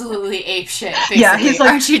 go absolutely ape shit. Basically. Yeah, he's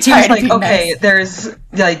like, aren't you tired of being okay, nice? there's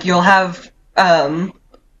like you'll have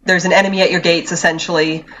there's an enemy at your gates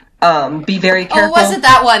essentially. Be very careful. Oh, it wasn't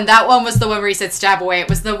that one. That one was the one where he said stab away. It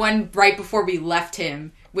was the one right before we left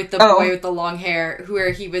him with the boy with the long hair,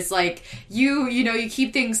 where he was like, you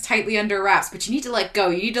keep things tightly under wraps, but you need to let go.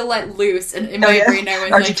 You need to let loose. And in my brain, I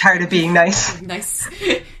was aren't you tired of being nice? Nice.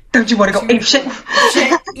 Don't you want to go ape shit?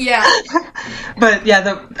 Yeah. But yeah,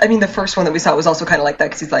 the first one that we saw was also kind of like that,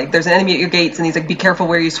 because he's like, there's an enemy at your gates, and he's like, be careful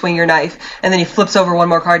where you swing your knife. And then he flips over one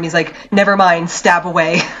more card, and he's like, never mind, stab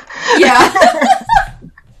away. Yeah.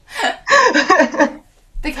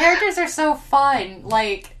 The characters are so fun.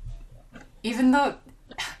 Like, even though,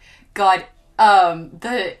 God, I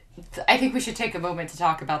think we should take a moment to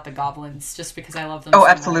talk about the goblins, just because I love them. Oh, so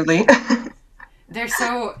absolutely. They're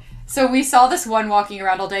so we saw this one walking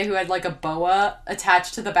around all day who had like a boa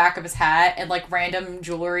attached to the back of his hat and like random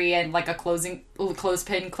jewelry and like a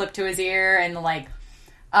clothespin clipped to his ear and like,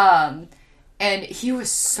 and he was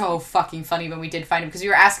so fucking funny when we did find him, because we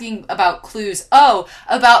were asking about clues. Oh,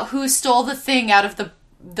 about who stole the thing out of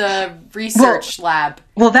the research lab.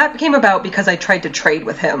 Well, that came about because I tried to trade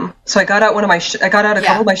with him. So I got out a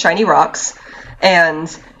couple of my shiny rocks, and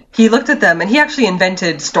he looked at them, and he actually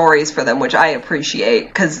invented stories for them, which I appreciate,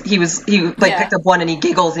 because he picked up one and he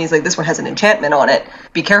giggles and he's like, this one has an enchantment on it.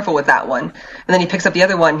 Be careful with that one. And then he picks up the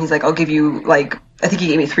other one. And he's like, I'll give you I think he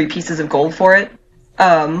gave me 3 pieces of gold for it.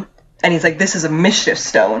 And he's like, this is a mischief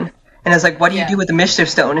stone. And I was like, what do you do with the mischief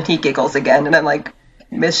stone? And he giggles again. And I'm like,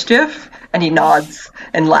 mischief? And he nods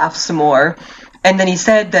and laughs some more. And then he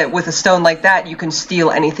said that with a stone like that, you can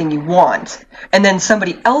steal anything you want. And then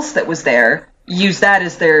somebody else that was there used that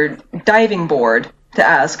as their diving board to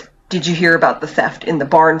ask, did you hear about the theft in the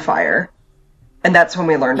barn fire? And that's when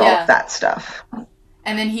we learned all of that stuff.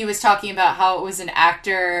 And then he was talking about how it was an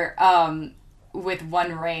actor with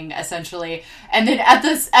one ring, essentially. And then at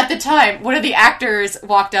the time, one of the actors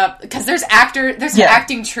walked up, because there's an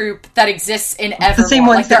acting troupe that exists in Evermore. The same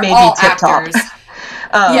ones that made me tip-top.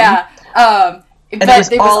 And it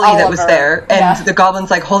was Ollie that was there, and the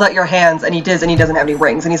goblin's like, hold out your hands, and he does, and he doesn't have any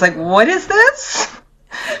rings, and he's like, what is this?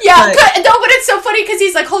 Yeah, but it's so funny, because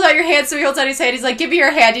he's like, hold out your hand, so he holds out his hand, he's like, give me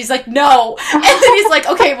your hand, he's like, no, and then he's like,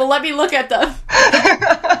 okay, well, let me look at them.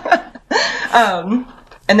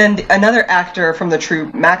 And then another actor from the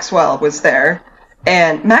troupe, Maxwell, was there,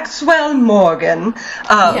 and Maxwell Morgan.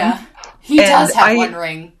 He does have one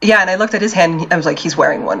ring. Yeah, and I looked at his hand, and I was like, he's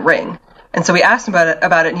wearing one ring. And so we asked him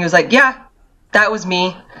about it, and he was like, yeah, that was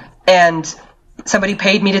me. And somebody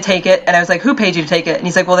paid me to take it. And I was like, who paid you to take it? And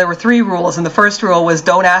he's like, well, there were 3 rules. And the first rule was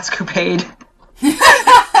don't ask who paid.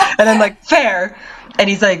 And I'm like, fair. And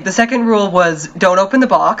he's like, the second rule was don't open the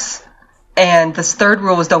box. And the third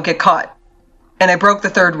rule was don't get caught. And I broke the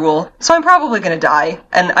third rule. So I'm probably going to die.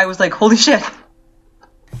 And I was like, holy shit.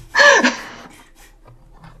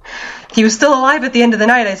 He was still alive at the end of the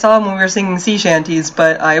night. I saw him when we were singing sea shanties,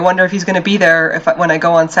 but I wonder if he's going to be there when I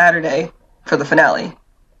go on Saturday for the finale.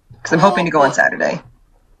 Because I'm hoping to go on Saturday.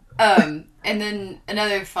 And then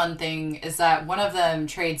another fun thing is that one of them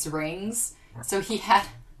trades rings. So he had,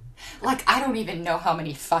 like, I don't even know how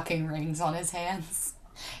many fucking rings on his hands.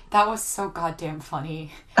 That was so goddamn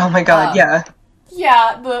funny. Oh my god, yeah.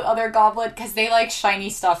 Yeah, the other goblin, because they like shiny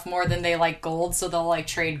stuff more than they like gold, so they'll like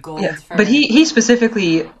trade gold for... But he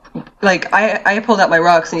specifically, like, I pulled out my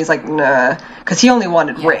rocks and he's like, nah, because he only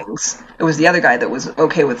wanted rings. It was the other guy that was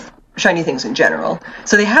okay with shiny things in general.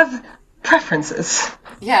 So they have preferences.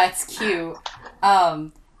 Yeah, it's cute.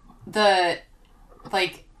 I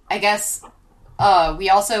guess, we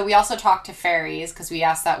also talked to fairies, because we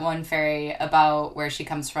asked that one fairy about where she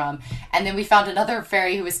comes from, and then we found another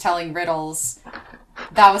fairy who was telling riddles.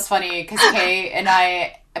 That was funny, because Kay and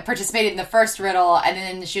I participated in the first riddle, and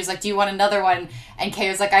then she was like, do you want another one? And Kay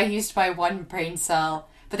was like, I used my 1 brain cell.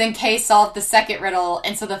 But then Kay solved the second riddle,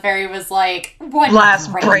 and so the fairy was like, "One last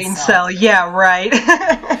brain cell." Yeah, right.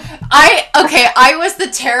 I was the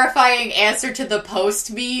terrifying answer to the post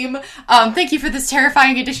meme. Thank you for this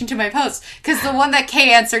terrifying addition to my post. Because the one that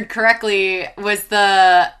Kay answered correctly was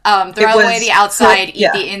the throw away the outside,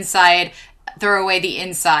 eat the inside, throw away the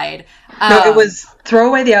inside. No, it was throw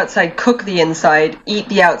away the outside, cook the inside, eat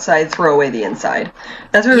the outside, throw away the inside.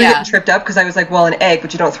 That's where we were getting tripped up, because I was like, well, an egg,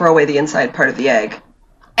 but you don't throw away the inside part of the egg.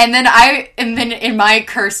 And then in my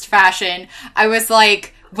cursed fashion, I was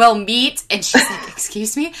like, well, meat, and she's like,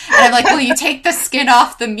 excuse me? And I'm like, well, you take the skin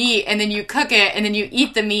off the meat, and then you cook it, and then you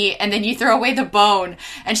eat the meat, and then you throw away the bone.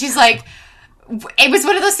 And she's like, it was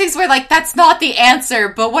one of those things where, like, that's not the answer,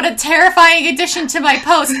 but what a terrifying addition to my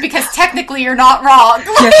post, because technically you're not wrong.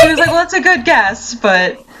 Yeah, she was like, well, it's a good guess,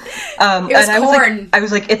 but... it was and corn. I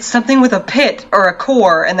was like, it's something with a pit or a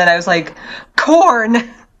core, and then I was like, corn!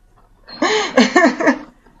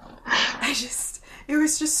 It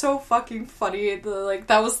was just so fucking funny.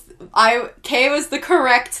 Kay was the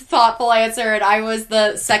correct, thoughtful answer, and I was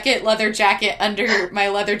the second leather jacket under my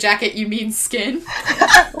leather jacket, you mean skin.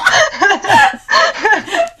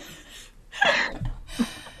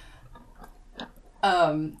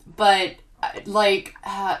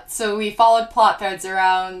 So we followed plot threads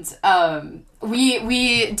around,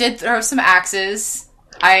 we did throw some axes.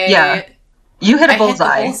 You hit a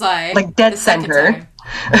bullseye. Like dead center.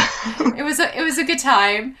 It was a good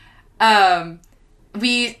time.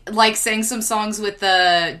 We sang some songs with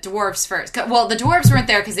the dwarves first. Well, the dwarves weren't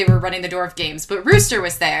there because they were running the dwarf games, but Rooster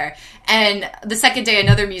was there. And the second day,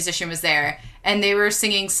 another musician was there, and they were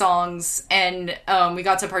singing songs, and we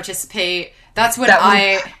got to participate. That's when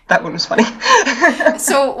that one was funny.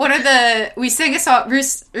 So we sang a song.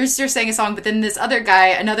 Rooster sang a song, but then this other guy,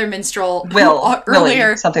 another minstrel,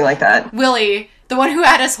 Willie, something like that. Willie, the one who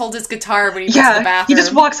had us hold his guitar when he went to the bathroom. He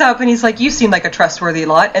just walks up and he's like, "You seem like a trustworthy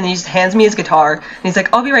lot," and he just hands me his guitar and he's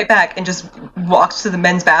like, "I'll be right back," and just walks to the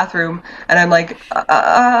men's bathroom, and I'm like,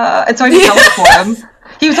 and so I just held it for him.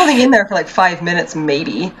 He was only in there for like 5 minutes,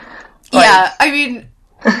 maybe. Yeah, I mean,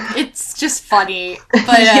 it's just funny,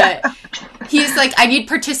 but he's like, I need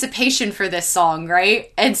participation for this song,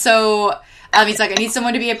 right? And so he's like, I need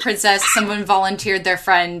someone to be a princess. Someone volunteered their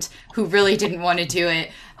friend who really didn't want to do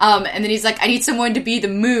it. And then he's like, I need someone to be the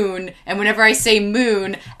moon. And whenever I say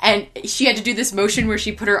moon, and she had to do this motion where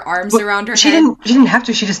she put her arms around her head. She didn't have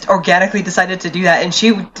to. She just organically decided to do that, and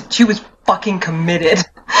she was fucking committed.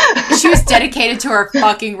 She was dedicated to her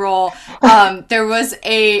fucking role. There was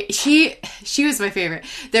she was my favorite.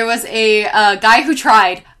 There was a guy who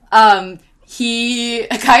tried. A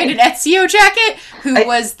guy in an Ezio jacket who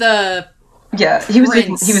was the... Yeah, he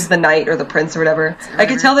was the knight or the prince or whatever. I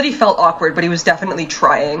could tell that he felt awkward, but he was definitely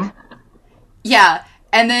trying. Yeah,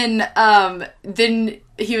 and then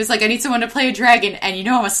he was like, I need someone to play a dragon, and you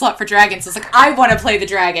know I'm a slut for dragons, so it's like, I want to play the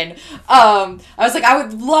dragon. I was like, I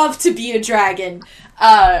would love to be a dragon.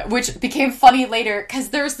 Which became funny later, because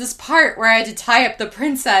there was this part where I had to tie up the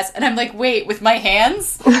princess, and I'm like, wait, with my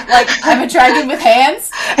hands? Like, I'm a dragon with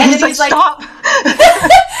hands? And then he's like, stop!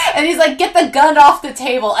 And he's like, get the gun off the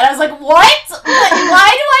table. And I was like, what? Why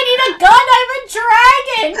do I need a gun? I'm a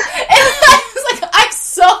dragon! And I was like, I'm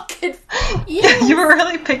so confused. You were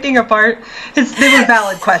really picking apart they were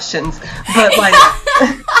valid questions, but like...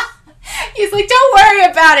 He's he's like, don't worry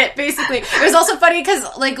about it, basically. It was also funny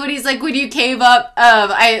because, like, when he's like, when you came up,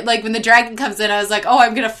 when the dragon comes in, I was like, oh,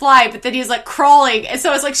 I'm gonna fly, but then he's like crawling, and so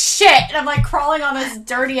I was like, shit, and I'm like crawling on this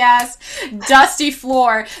dirty ass, dusty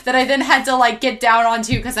floor that I then had to like get down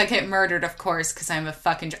onto because I get murdered, of course, because I'm a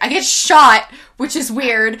fucking, I get shot, which is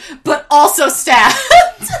weird, but also stabbed.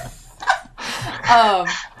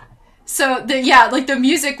 So the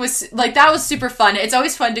music was like, that was super fun. It's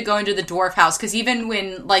always fun to go into the dwarf house because even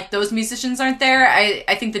when like those musicians aren't there,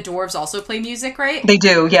 I think the dwarves also play music, right? They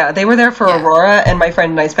do, yeah. They were there for Aurora, and my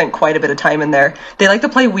friend and I spent quite a bit of time in there. They like to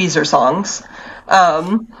play Weezer songs,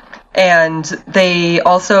 and they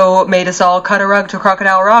also made us all cut a rug to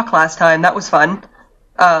Crocodile Rock last time. That was fun.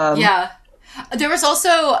 Yeah. There was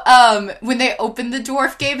also, when they opened the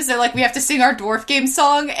dwarf games, they're like, we have to sing our dwarf game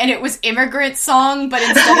song, and it was Immigrant Song, but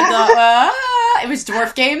instead of the, it was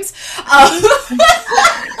dwarf games.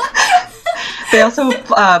 They also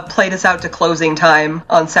played us out to closing time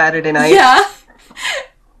on Saturday night. Yeah.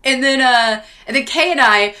 And then Kay and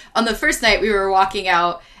I, on the first night, we were walking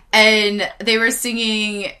out, and they were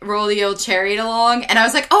singing Roll the Old Chariot along, and I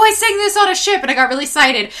was like, oh, I sang this on a ship, and I got really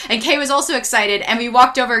excited, and Kay was also excited, and we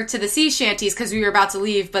walked over to the sea shanties because we were about to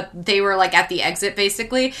leave, but they were, like, at the exit,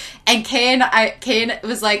 basically, and Kay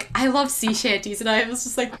was like, I love sea shanties, and I was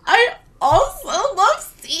just like, I also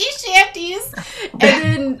love sea shanties, and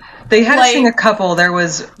then... They had to sing a couple. There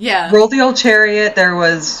was Roll the Old Chariot, there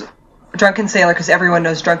was Drunken Sailor, because everyone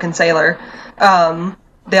knows Drunken Sailor,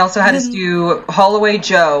 they also had us do Holloway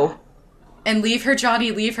Joe. And Leave Her,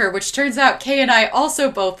 Johnny, Leave Her, which turns out Kay and I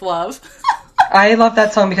also both love. I love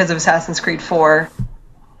that song because of Assassin's Creed 4.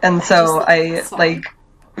 And so I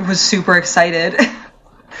was super excited.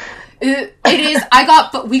 It is.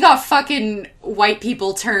 We got fucking white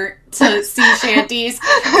people turned to sea shanties.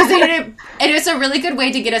 And it's a really good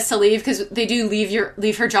way to get us to leave because they do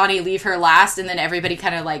leave her Johnny, leave her last, and then everybody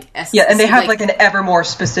kind of like. Yeah, and they have like an ever more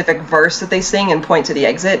specific verse that they sing and point to the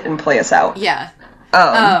exit and play us out. Yeah.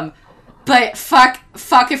 But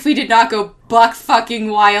fuck if we did not go buck fucking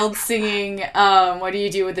wild singing What Do You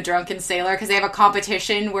Do with the Drunken Sailor? Because they have a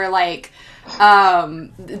competition where like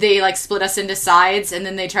they like split us into sides and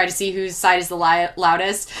then they try to see whose side is the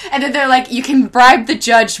loudest, and then they're like, you can bribe the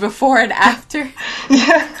judge before and after.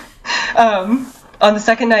 Yeah. On the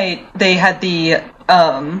second night they had the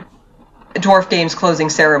Dwarf Games closing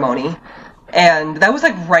ceremony, and that was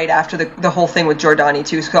like right after the whole thing with Giordani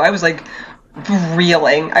too, so I was like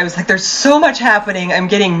reeling. I was like, there's so much happening, I'm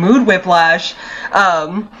getting mood whiplash.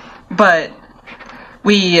 But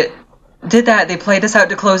we did that. They played us out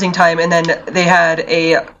to closing time, and then they had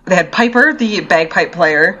Piper, the bagpipe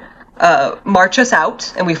player, march us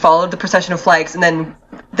out, and we followed the procession of flags, and then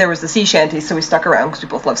there was the sea shanties, so we stuck around because we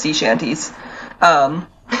both love sea shanties. That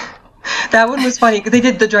one was funny because they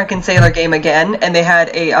did the Drunken Sailor game again, and they had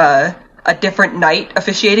a different knight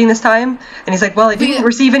officiating this time, and he's like, well, I didn't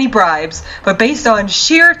receive any bribes, but based on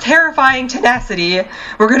sheer terrifying tenacity,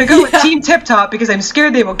 we're gonna go with Team Tip Top because I'm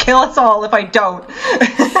scared they will kill us all if I don't.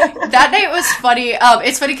 That night was funny.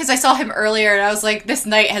 It's funny because I saw him earlier and I was like, this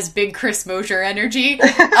knight has big Chris Mosier energy.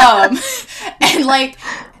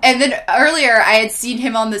 And then earlier I had seen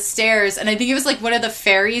him on the stairs, and I think it was like one of the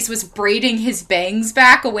fairies was braiding his bangs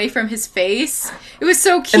back away from his face. It was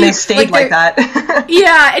so cute. And they stayed like that.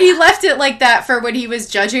 Yeah, and he left it like that for when he was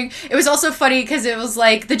judging. It was also funny because it was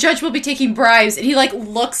like, the judge will be taking bribes, and he like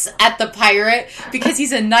looks at the pirate because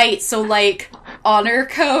he's a knight, so like honor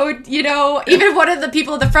code, you know? Even one of the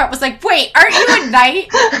people at the front was like, wait, aren't you a knight?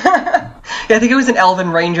 Yeah, I think it was an elven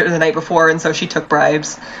ranger the night before, and so she took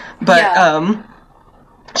bribes. But,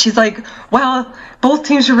 she's like, well, both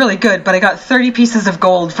teams are really good, but I got 30 pieces of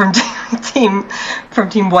gold from team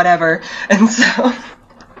whatever. And so,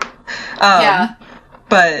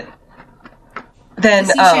 but then,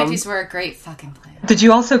 the sea shanties were a great fucking plan. Did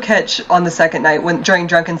you also catch on the second night during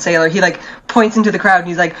Drunken Sailor, he like points into the crowd and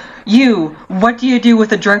he's like, you, what do you do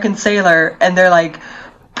with a drunken sailor? And they're like,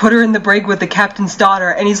 put her in the brig with the captain's daughter.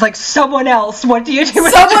 And he's like, someone else, what do you do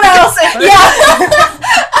with someone else? Yeah.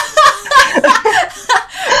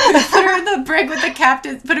 Put her in the brig with the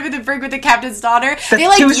captain's daughter. That's they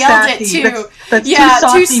like yelled sassy. it too. That's too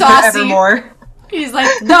saucy saucy. for Evermore. He's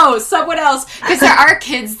like, no, someone else. Because there are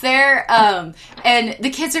kids there, and the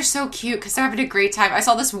kids are so cute because they're having a great time. I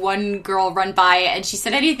saw this one girl run by, and she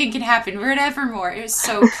said, anything can happen. We're at Evermore. It was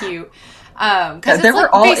so cute. There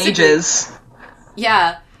were all ages.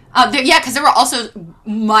 Yeah. Because there were also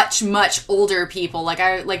much, much older people.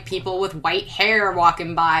 Like people with white hair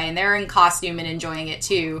walking by, and they're in costume and enjoying it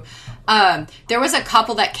too. There was a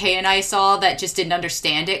couple that Kay and I saw that just didn't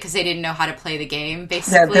understand it because they didn't know how to play the game,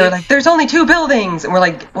 basically. Yeah, they were like, there's only 2 buildings! And we're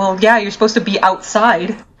like, well, yeah, you're supposed to be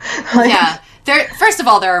outside. Yeah. First of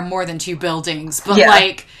all, there are more than 2 buildings, but,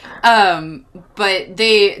 but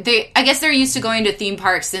they I guess they're used to going to theme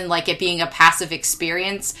parks and, like, it being a passive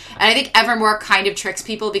experience. And I think Evermore kind of tricks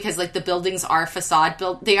people because, like, the buildings are facade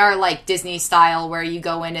built. They are, like, Disney style where you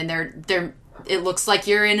go in and they're it looks like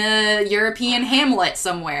you're in a European Hamlet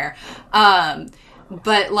somewhere.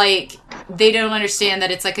 But, like, they don't understand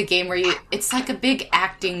that it's, like, a game where it's, like, a big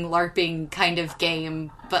acting, LARPing kind of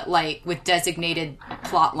game, but, like, with designated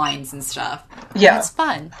plot lines and stuff. Yeah. It's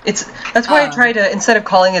fun. That's why I try to, instead of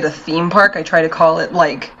calling it a theme park, I try to call it,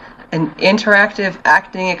 like, an interactive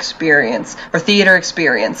acting experience, or theater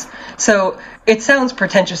experience. So, it sounds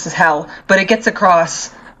pretentious as hell, but it gets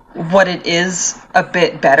across what it is a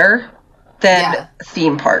bit better than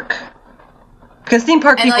theme park. Because theme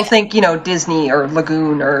park people think, Disney or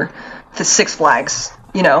Lagoon or the Six Flags,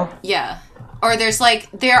 Yeah. Or there's, like,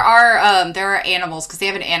 there are animals, because they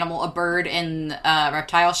have a bird in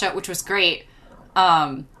Reptile Show, which was great.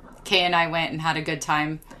 Kay and I went and had a good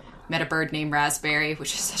time. Met a bird named Raspberry,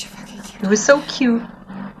 which is such a fucking cute. It was so cute.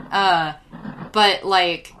 But,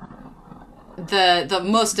 like, the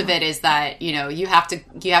most of it is that, you have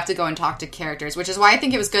to go and talk to characters, which is why I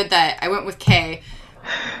think it was good that I went with Kay.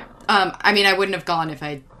 I mean, I wouldn't have gone if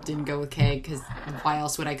I didn't go with Kay, because why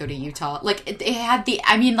else would I go to Utah? Like, it had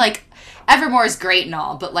Evermore is great and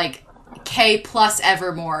all, but, like, Kay plus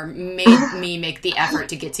Evermore made me make the effort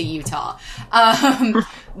to get to Utah.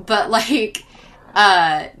 But, like,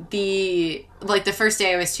 the first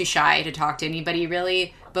day I was too shy to talk to anybody,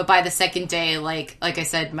 really, but by the second day, like I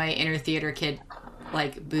said, my inner theater kid,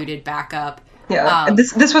 like, booted back up. Yeah, and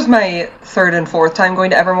this was my 3rd and 4th time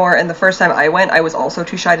going to Evermore, and the first time I went, I was also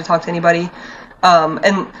too shy to talk to anybody.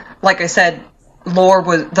 And like I said,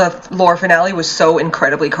 the lore finale was so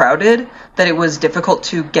incredibly crowded that it was difficult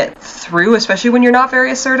to get through, especially when you're not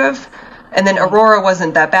very assertive. And then Aurora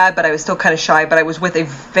wasn't that bad, but I was still kind of shy, but I was with a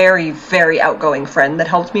very, very outgoing friend that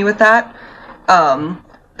helped me with that.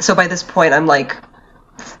 So by this point, I'm, like,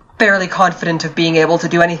 fairly confident of being able to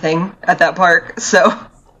do anything at that park, so...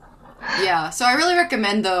 Yeah, so I really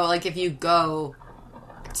recommend, though, like, if you go,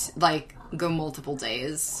 go multiple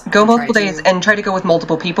days. Go multiple days and try to go with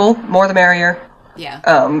multiple people. More the merrier. Yeah.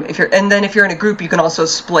 If you're in a group, you can also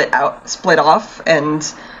split off and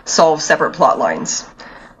solve separate plot lines.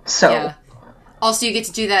 So. Yeah. Also, you get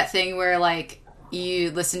to do that thing where, like, you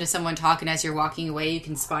listen to someone talk, and as you're walking away, you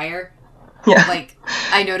conspire. Yeah. Like,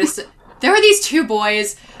 I noticed there were these 2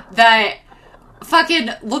 boys that fucking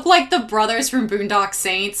look like the brothers from Boondock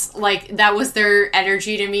Saints. Like, that was their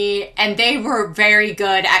energy to me, and they were very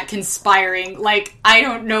good at conspiring. Like, I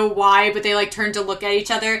don't know why, but they, like, turned to look at each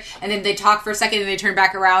other, and then they talk for a second, and they turn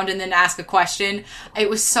back around and then ask a question. It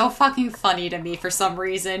was so fucking funny to me for some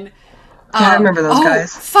reason. Yeah, I remember those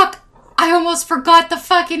guys. Fuck! I almost forgot the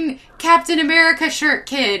fucking Captain America shirt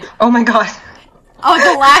kid. Oh my god. Oh,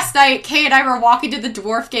 the last night, Kay and I were walking to the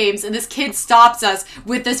dwarf games, and this kid stops us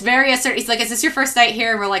with this very assertive. He's like, "Is this your first night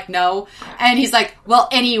here?" And we're like, "No." And he's like, "Well,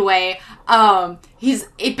 anyway." He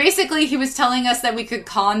was telling us that we could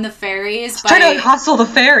con the fairies by trying to hustle the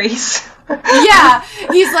fairies. Yeah,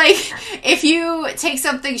 he's like, if you take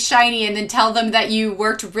something shiny and then tell them that you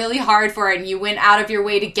worked really hard for it and you went out of your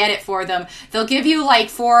way to get it for them, they'll give you like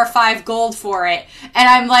 4 or 5 gold for it. And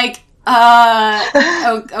I'm like,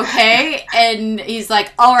 okay. And he's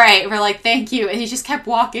like, all right. We're like, thank you. And he just kept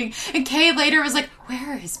walking. And Kay later was like,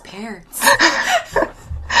 where are his parents?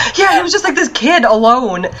 Yeah, he was just like this kid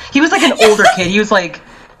alone. He was like an older kid. He was like,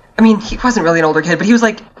 I mean, he wasn't really an older kid, but he was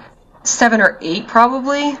like 7 or 8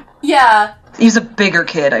 probably. Yeah. He was a bigger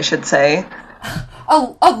kid, I should say.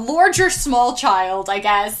 A larger small child, I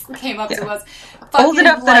guess, came up to us. Old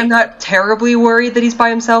enough that I'm not terribly worried that he's by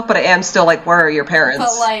himself, but I am still like, where are your parents?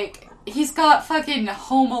 But like, he's got fucking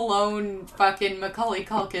Home Alone fucking Macaulay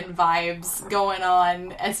Culkin vibes going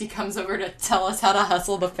on as he comes over to tell us how to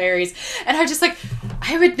hustle the fairies. And I'm just like,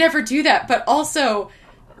 I would never do that, but also,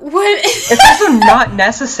 what? It's also not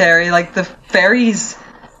necessary. Like, the fairies,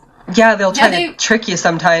 yeah, they'll try to trick you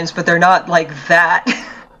sometimes, but they're not like that.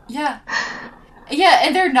 Yeah. Yeah,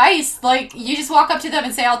 and they're nice. Like, you just walk up to them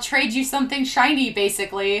and say, I'll trade you something shiny,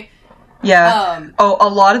 basically. Yeah. A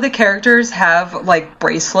lot of the characters have, like,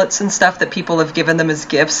 bracelets and stuff that people have given them as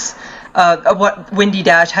gifts. Windy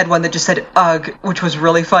Dash had one that just said, ugh, which was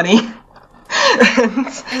really funny. It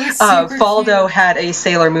was super Faldo cute. had a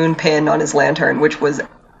Sailor Moon pin on his lantern, which was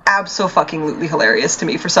abso-fucking-lutely hilarious to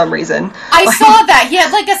me for some reason. I saw that. He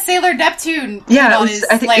had like a Sailor Neptune. Yeah, on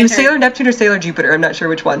I think it was Sailor Neptune or Sailor Jupiter. I'm not sure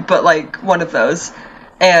which one, but like one of those.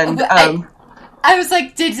 And I was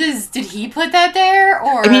like, did he put that there?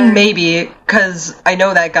 Or I mean, maybe, because I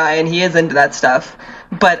know that guy and he is into that stuff.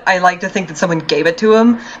 But I like to think that someone gave it to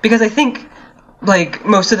him, because I think like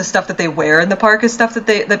most of the stuff that they wear in the park is stuff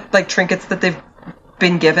that like trinkets that they've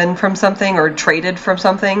been given from something or traded from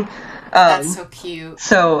something. That's so cute.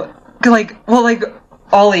 So like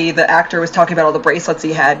Ollie, the actor, was talking about all the bracelets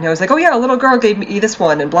he had, and I was like, oh yeah, a little girl gave me this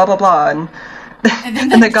one, and blah blah blah, and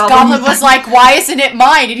then the goblin was like, why isn't it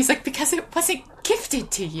mine? And he's like, because it wasn't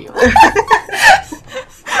gifted to you.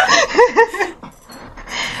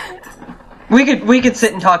 We could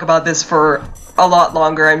sit and talk about this for a lot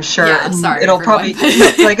longer, I'm sure. Yeah, sorry, it'll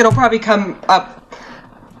probably come up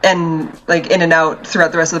and like in and out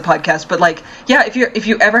throughout the rest of the podcast. But like, yeah, if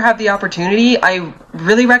you ever have the opportunity, I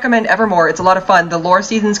really recommend Evermore. It's a lot of fun. The lore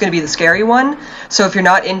season's going to be the scary one, so if you're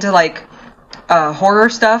not into like horror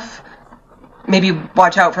stuff, maybe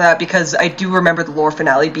watch out for that, because I do remember the lore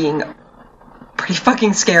finale being pretty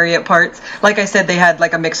fucking scary at parts. Like I said, they had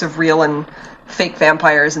like a mix of real and fake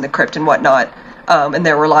vampires in the crypt and whatnot, and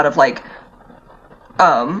there were a lot of like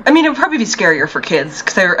I mean, it would probably be scarier for kids,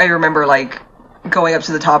 because I remember like going up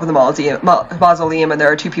to the top of the mausoleum, and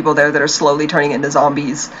there are two people there that are slowly turning into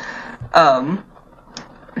zombies,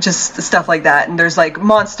 just stuff like that. And there's like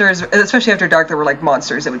monsters, especially after dark, there were like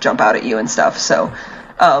monsters that would jump out at you and stuff, so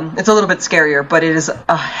it's a little bit scarier, but it is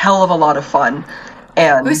a hell of a lot of fun.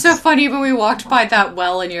 And it was so funny when we walked by that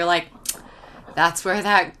well, and you're like, that's where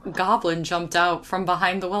that goblin jumped out from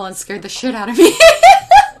behind the well and scared the shit out of me.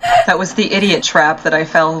 That was the idiot trap that I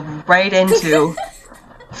fell right into,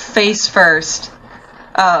 face first.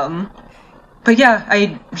 But yeah,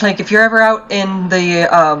 I like, if you're ever out in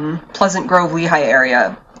the Pleasant Grove, Lehigh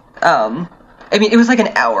area, I mean, it was like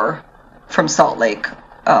an hour from Salt Lake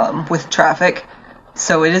with traffic,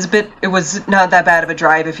 so it was not that bad of a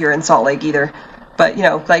drive if you're in Salt Lake either. But, you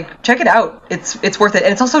know, like, check it out. It's worth it.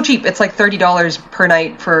 And it's also cheap. It's like $30 per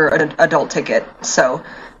night for an adult ticket. So,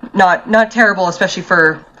 not terrible, especially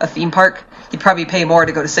for a theme park. You'd probably pay more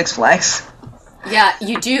to go to Six Flags. Yeah,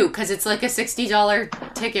 you do, because it's like a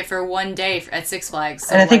 $60 ticket for one day at Six Flags.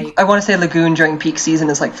 So and I think, I want to say Lagoon during peak season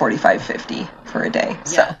is like $45.50 for a day. Yeah.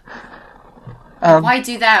 So. Why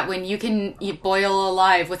do that when you can boil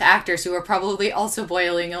alive with actors who are probably also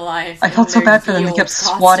boiling alive? I felt so bad for them. They kept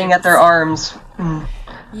swatting at their arms. Mm.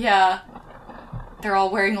 Yeah. They're all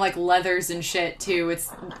wearing, like, leathers and shit, too.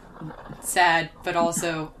 It's sad, but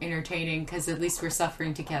also entertaining, because at least we're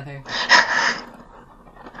suffering together.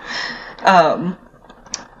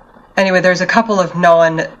 Anyway, there's a couple of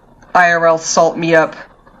non-IRL SALT meetup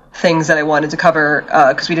things that I wanted to cover,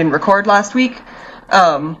 because we didn't record last week.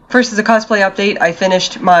 First is a cosplay update. I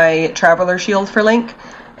finished my Traveler Shield for Link,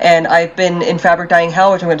 and I've been in Fabric Dyeing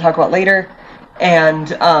Hell, which I'm going to talk about later,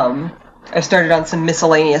 and I started on some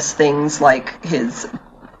miscellaneous things like his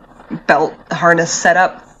belt harness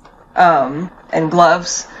setup, and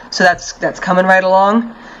gloves, so that's coming right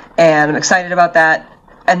along, and I'm excited about that.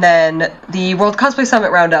 And then the World Cosplay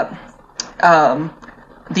Summit Roundup.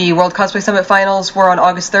 The World Cosplay Summit Finals were on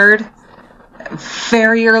August 3rd,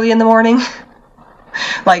 very early in the morning.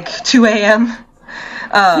 Like 2 a.m.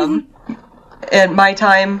 At my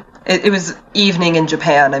time, it was evening in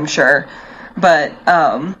Japan, I'm sure. But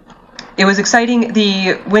it was exciting.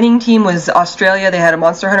 The winning team was Australia. They had a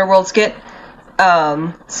Monster Hunter World skit.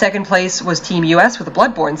 Second place was Team US with a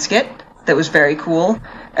Bloodborne skit that was very cool.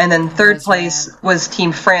 And then third place was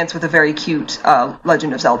Team France with a very cute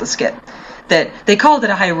Legend of Zelda skit. That they called it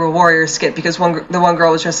a Hyrule Warrior skit because the one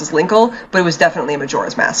girl was dressed as Linkle, but it was definitely a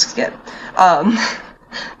Majora's Mask skit.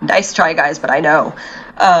 Nice try, guys, but I know.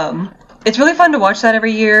 It's really fun to watch that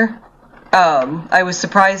every year. I was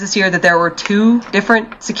surprised this year that there were 2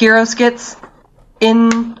 different Sekiro skits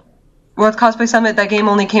in World Cosplay Summit. That game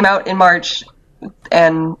only came out in March,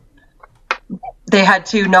 and they had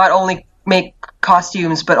to not only make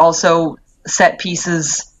costumes, but also set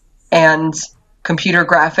pieces and computer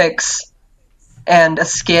graphics and a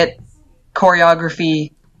skit,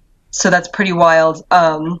 choreography, so that's pretty wild.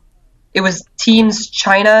 It was teams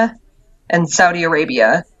China and Saudi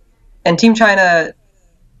Arabia, and Team China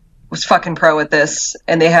was fucking pro at this,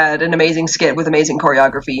 and they had an amazing skit with amazing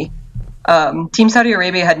choreography. Team Saudi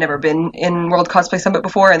Arabia had never been in World Cosplay Summit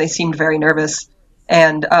before, and they seemed very nervous,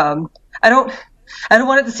 and I don't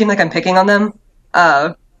want it to seem like I'm picking on them.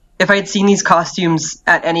 If I had seen these costumes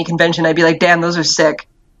at any convention, I'd be like, damn, those are sick.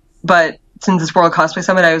 But since this World Cosplay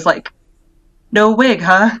Summit, I was like, no wig,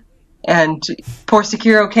 huh? And poor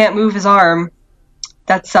Sekiro can't move his arm.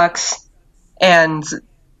 that sucks. And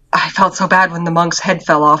I felt so bad when the monk's head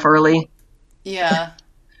fell off early. Yeah.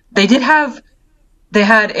 They had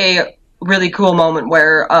a really cool moment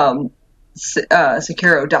where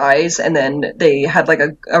Sekiro dies, and then they had like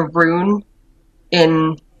a rune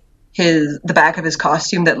in the back of his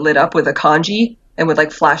costume that lit up with a kanji and with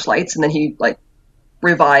like flashlights, and then he like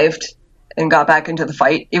revived and got back into the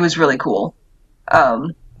fight. It was really cool.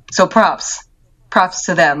 So props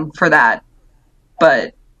to them for that.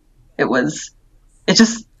 But Otherwise,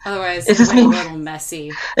 it just made made me a little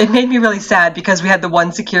messy. It made me really sad because we had the one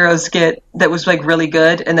Sekiro skit that was like really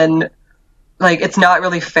good, and then like it's not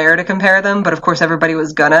really fair to compare them, but of course everybody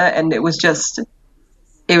was gonna, and it was just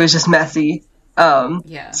messy.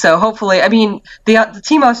 Yeah. So hopefully, I mean, the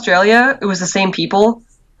Team Australia, it was the same people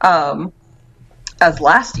as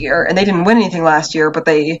last year, and they didn't win anything last year, but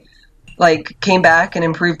they like came back and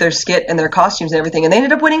improved their skit and their costumes and everything, and they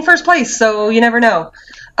ended up winning first place. So you never know.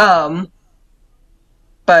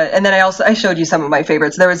 And then I showed you some of my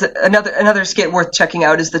favorites. There was another skit worth checking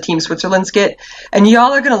out is the Team Switzerland skit, and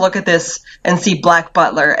y'all are gonna look at this and see Black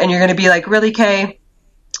Butler, and you're gonna be like, really, Kay?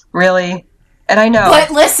 Really? And I know.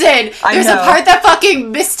 But listen, there's a part that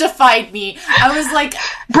fucking mystified me. I was like,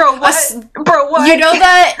 Bro, what? Bro, what? You know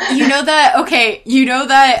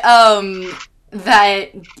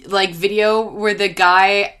that like video where the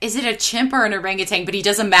guy, is it a chimp or an orangutan, but he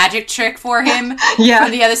does a magic trick for him yeah.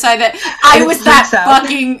 from the other side I was that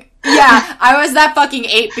fucking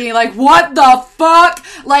ape being like, what the fuck?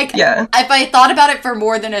 Like, yeah. If I thought about it for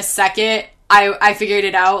more than a second, I figured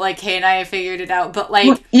it out, like Kay and I figured it out, but like,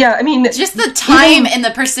 well, yeah, I mean, just the time and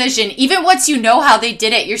the precision, even once you know how they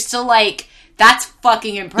did it, you're still like, that's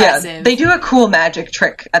fucking impressive. Yeah, they do a cool magic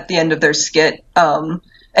trick at the end of their skit,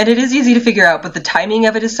 and it is easy to figure out, but the timing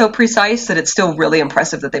of it is so precise that it's still really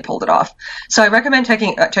impressive that they pulled it off. So I recommend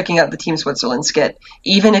checking out the Team Switzerland skit,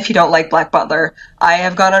 even if you don't like Black Butler. I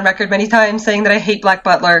have gone on record many times saying that I hate Black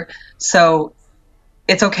Butler, so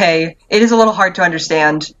it's okay. It is a little hard to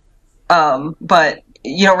understand, but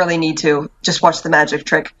you don't really need to. Just watch the magic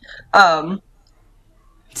trick.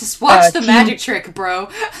 Just watch the magic trick, bro.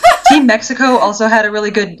 Team Mexico also had a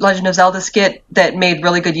really good Legend of Zelda skit that made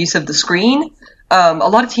really good use of the screen. A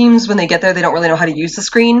lot of teams, when they get there, they don't really know how to use the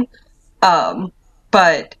screen.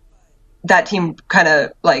 But that team kind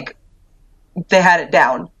of, like, they had it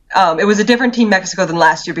down. It was a different Team Mexico than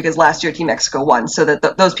last year because last year Team Mexico won, so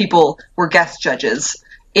that those people were guest judges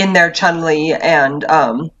in their Chun-Li and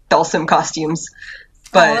Dhalsim costumes.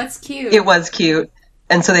 But that's cute. It was cute.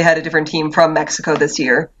 And so they had a different team from Mexico this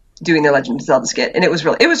year doing their Legend of Zelda skit. And it was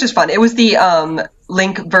just fun. It was the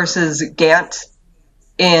Link versus Gant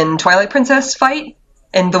in Twilight Princess fight,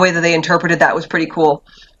 and the way that they interpreted that was pretty cool.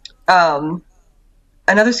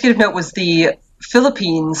 Another skit of note was the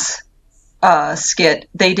Philippines skit.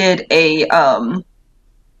 They did a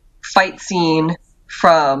fight scene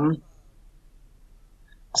from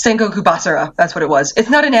Sengoku Basara. That's what it was. It's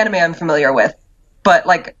not an anime I'm familiar with, but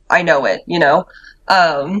like I know it, you know.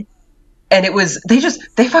 And it was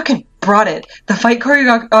they fucking brought it. The fight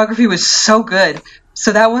choreography was so good.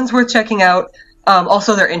 So that one's worth checking out.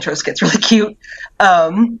 Also, their intro skit's really cute.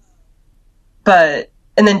 And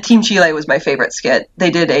then Team Chile was my favorite skit.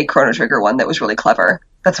 They did a Chrono Trigger one that was really clever.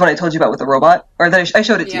 That's what I told you about with the robot, or that I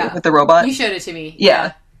showed it to you with the robot. You showed it to me.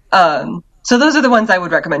 Yeah. So those are the ones I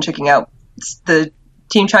would recommend checking out. It's the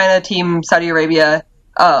Team China, Team Saudi Arabia,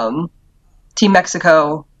 Team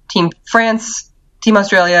Mexico, Team France, Team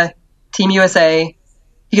Australia, Team USA,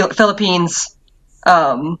 Philippines,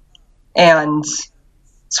 and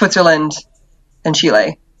Switzerland, and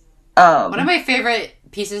Chile. One of my favorite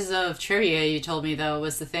pieces of trivia you told me, though,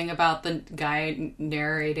 was the thing about the guy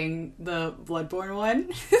narrating the Bloodborne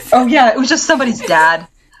one. Oh, yeah, it was just somebody's dad.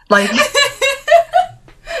 Like, he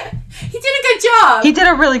did a good job. He did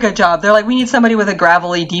a really good job. They're like, we need somebody with a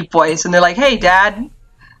gravelly, deep voice. And they're like, hey, Dad,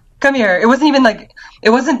 come here. It wasn't even like, it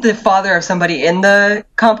wasn't the father of somebody in the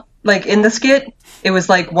in the skit. It was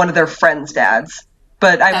like one of their friends' dads.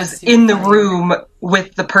 But I was in the room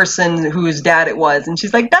with the person whose dad it was, and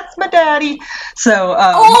she's like, that's my daddy. So,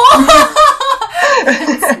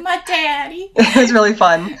 that's my daddy. It was really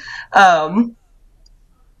fun.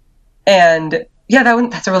 And yeah,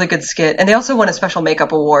 that's a really good skit. And they also won a special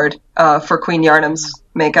makeup award, for Queen Yarnum's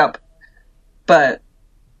makeup. But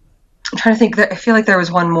I'm trying to think, I feel like there was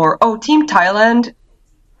one more. Oh, Team Thailand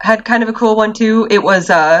had kind of a cool one too. It was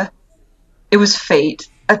Fate.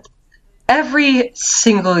 Every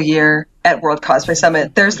single year at World Cosplay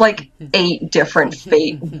Summit, there's like 8 different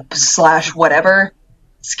Fate / whatever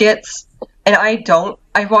skits. And I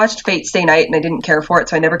watched Fate Stay Night and I didn't care for it,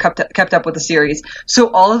 so I never kept up with the series. So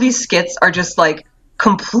all of these skits are just like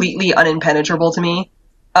completely unimpenetrable to me.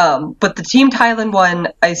 But the Team Thailand one,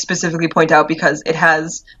 I specifically point out because it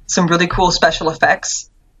has some really cool special effects.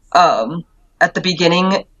 At the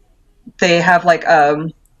beginning, they have like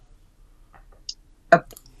I'm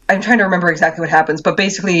trying to remember exactly what happens, but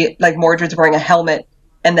basically, like, Mordred's wearing a helmet,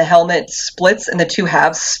 and the helmet splits, and the two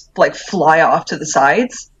halves like fly off to the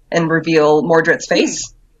sides and reveal Mordred's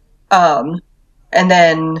face. And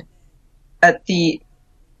then at the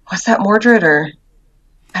was that Mordred or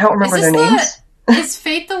I don't remember their names. Is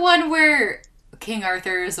Fate the one where King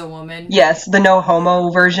Arthur is a woman? Yes, the no homo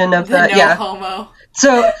version of the no homo.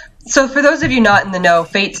 So for those of you not in the know,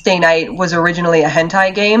 Fate Stay Night was originally a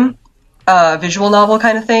hentai game, visual novel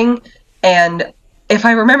kind of thing, and if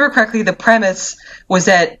I remember correctly, the premise was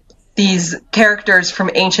that these characters from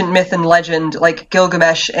ancient myth and legend, like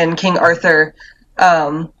Gilgamesh and King Arthur,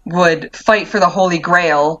 would fight for the Holy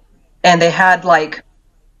Grail, and they had like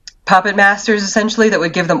puppet masters essentially that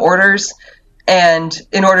would give them orders, and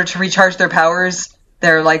in order to recharge their powers,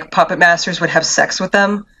 their like puppet masters would have sex with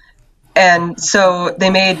them. And so they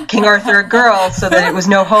made King Arthur a girl so that it was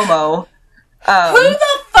no homo. Who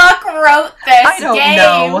the fuck wrote this I don't game?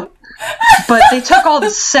 know. But they took all the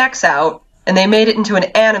sex out and they made it into an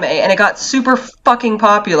anime, and it got super fucking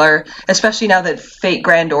popular, especially now that Fate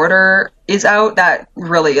Grand Order is out. That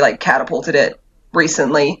really like catapulted it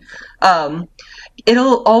recently.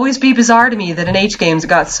 It'll always be bizarre to me that in H games it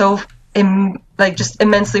got so just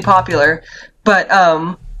immensely popular. But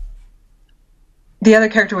the other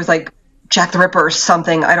character was like Jack the Ripper or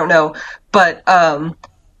something, I don't know. But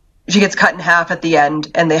she gets cut in half at the end,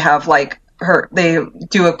 and they have like they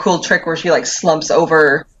do a cool trick where she like slumps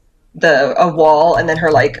over a wall, and then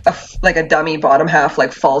her like a dummy bottom half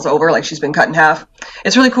like falls over like she's been cut in half.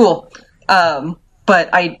 It's really cool. But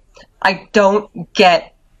I don't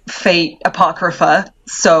get Fate Apocrypha,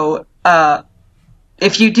 so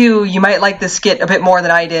if you do, you might like this skit a bit more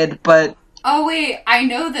than I did, but... Oh wait, I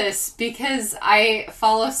know this because I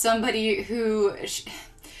follow somebody who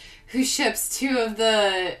ships two of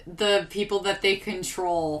the people that they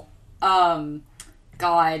control.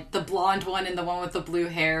 God, the blonde one and the one with the blue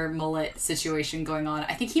hair mullet situation going on.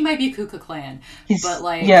 I think he might be Ku Klux Klan, but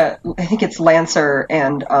like... Yeah, I think it's Lancer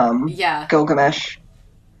and Gilgamesh.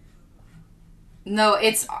 No,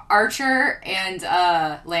 it's Archer and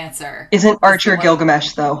Lancer. Isn't Archer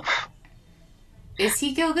Gilgamesh, though? Is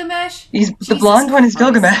he Gilgamesh? The blonde one is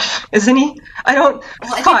Gilgamesh, isn't he? I don't...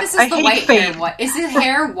 Well, I think this is the white Fate. hair. Is his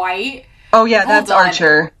hair white? Oh yeah, that's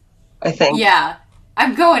Archer, I think. Yeah.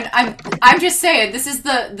 I'm just saying, this is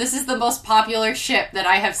the most popular ship that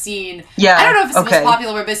I have seen. Yeah. I don't know if it's the most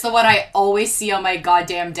popular, but it's the one I always see on my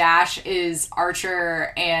goddamn dash is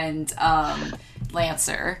Archer and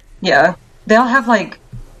Lancer. Yeah. They all have like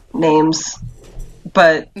names,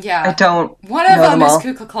 but yeah. I don't One of know them all. is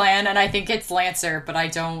Ku Klux Klan, and I think it's Lancer, but I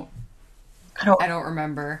don't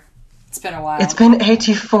remember. It's been a while. It's been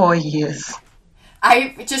 84 years.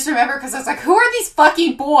 I just remember because I was like, who are these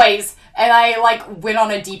fucking boys? And I, like, went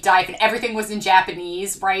on a deep dive, and everything was in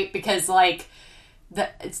Japanese, right? Because, like,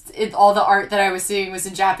 all the art that I was seeing was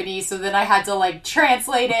in Japanese, so then I had to, like,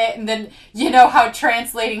 translate it, and then, you know how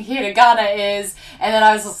translating hiragana is, and then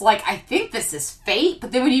I was just like, I think this is Fate,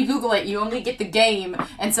 but then when you Google it, you only get the game,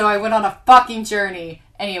 and so I went on a fucking journey.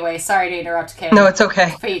 Anyway, sorry to interrupt, Kay. No, it's okay.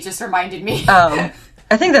 Fate just reminded me. I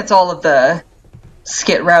think that's all of the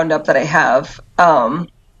skit roundup that I have.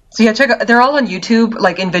 So yeah, they're all on YouTube,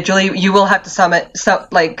 like individually. You will have to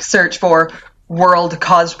search for World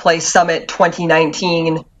Cosplay Summit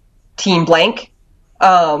 2019 Team Blank,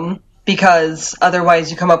 because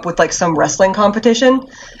otherwise you come up with like some wrestling competition.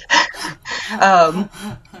 And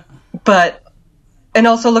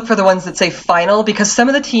also look for the ones that say final, because some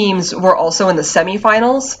of the teams were also in the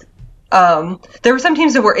semifinals. There were some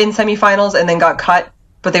teams that were in semifinals and then got cut,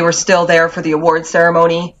 but they were still there for the awards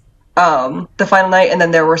ceremony the final night, and then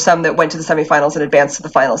there were some that went to the semifinals and advanced to the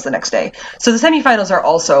finals the next day. So the semifinals are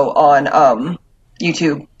also on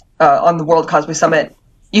YouTube, on the World Cosplay Summit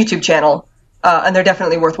YouTube channel, and they're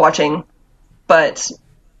definitely worth watching. But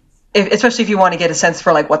especially if you want to get a sense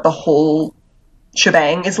for like what the whole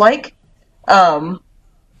shebang is like,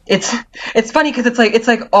 it's funny because it's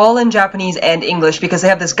like all in Japanese and English, because they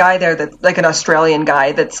have this guy there that's like an Australian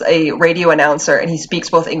guy that's a radio announcer, and he speaks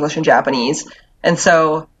both English and Japanese, and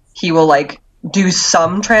so he will like do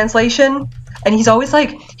some translation, and he's always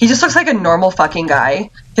like, he just looks like a normal fucking guy.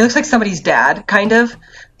 He looks like somebody's dad, kind of.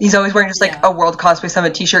 He's always wearing just like a World Cosplay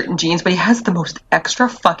Summit t-shirt and jeans, but he has the most extra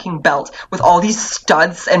fucking belt with all these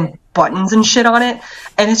studs and buttons and shit on it,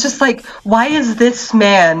 and it's just like, why is this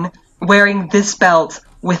man wearing this belt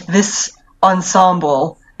with this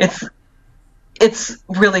ensemble? It's it's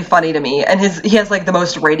really funny to me. And he has like the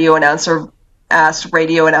most radio announcer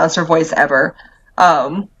voice ever.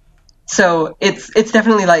 So it's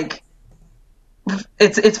definitely like,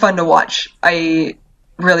 it's fun to watch. I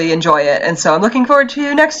really enjoy it. And so I'm looking forward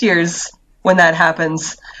to next year's when that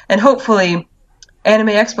happens. And hopefully Anime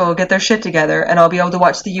Expo will get their shit together and I'll be able to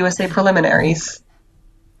watch the USA preliminaries.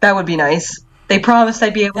 That would be nice. They promised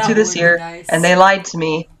I'd be able to this year, nice. And they lied to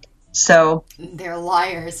me. So they're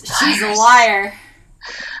liars. She's a liar.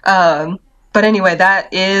 But anyway,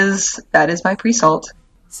 that is my pre-salt.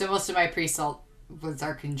 So most of my pre-salt was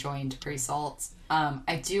our conjoined pre-salts.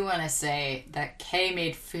 I do want to say that Kay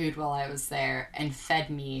made food while I was there and fed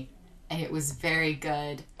me, and it was very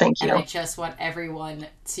good. Thank you. And I just want everyone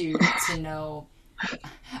to know.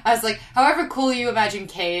 I was like, however cool you imagine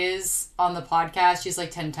Kay is on the podcast, she's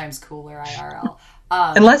like 10 times cooler IRL.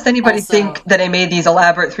 Unless anybody think that I made these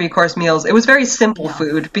elaborate 3-course meals, it was very simple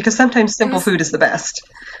food, because sometimes simple food is the best.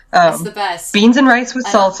 It's the best. Beans and rice with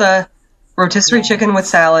salsa, rotisserie chicken with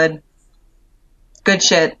salad. Good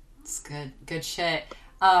shit. It's good. Good shit.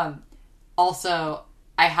 Also,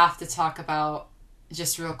 I have to talk about,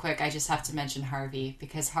 just real quick, I just have to mention Harvey,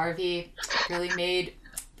 because Harvey really made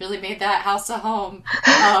that house a home.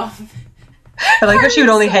 I like how she would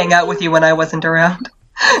only hang out with you when I wasn't around.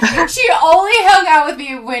 She only hung out with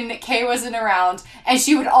me when Kay wasn't around, and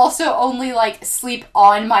she would also only like sleep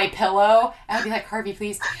on my pillow. And I'd be like, Harvey,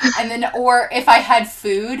 please. And then, or if I had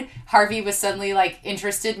food, Harvey was suddenly like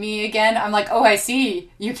interested me again. I'm like, oh, I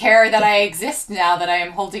see. You care that I exist now that I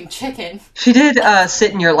am holding chicken. She did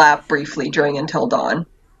sit in your lap briefly during Until Dawn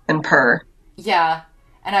and purr. Yeah,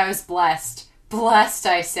 and I was blessed. Blessed,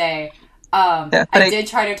 I say. I did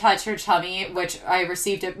try to touch her tummy, which I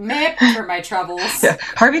received a mip for my troubles. Yeah.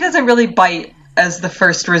 Harvey doesn't really bite as the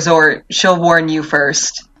first resort. She'll warn you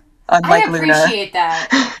first. Unlike Luna. I appreciate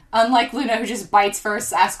that. Unlike Luna, who just bites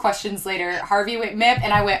first, asks questions later. Harvey went mip,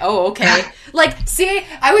 and I went, oh, okay. Like, see?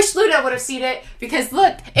 I wish Luna would have seen it, because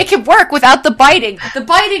look, it can work without the biting. The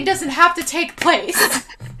biting doesn't have to take place.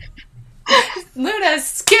 Luna's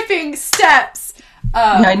skipping steps.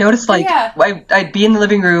 I noticed, like, I'd be in the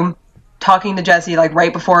living room talking to Jessie, like,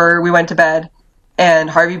 right before we went to bed, and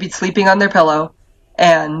Harvey would be sleeping on their pillow,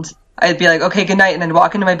 and I'd be like, okay, good night, and then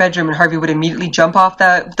walk into my bedroom, and Harvey would immediately jump off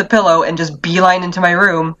the pillow and just beeline into my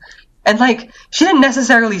room. And, like, she didn't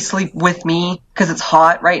necessarily sleep with me, because it's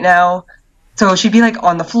hot right now, so she'd be, like,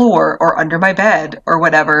 on the floor, or under my bed, or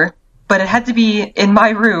whatever, but it had to be in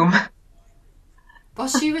my room. Well,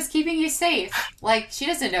 she was keeping you safe. Like, she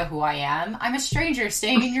doesn't know who I am. I'm a stranger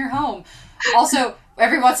staying in your home. Also,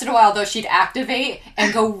 every once in a while, though, she'd activate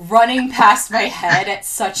and go running past my head at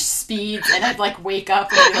such speeds, and I'd, like, wake up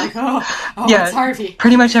and be like, oh, yeah, it's Harvey.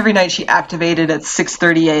 Pretty much every night she activated at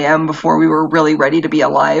 6:30 a.m. before we were really ready to be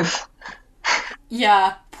alive.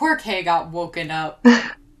 Yeah, poor Kay got woken up.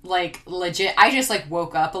 Like, legit. I just, like,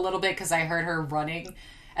 woke up a little bit because I heard her running.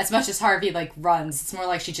 As much as Harvey, like, runs, it's more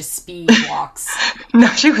like she just speed walks. No,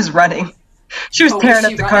 she was running. She was tearing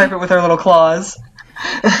up the carpet with her little claws.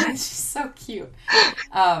 She's so cute.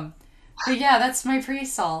 But yeah, that's my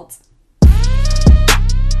pre-salt.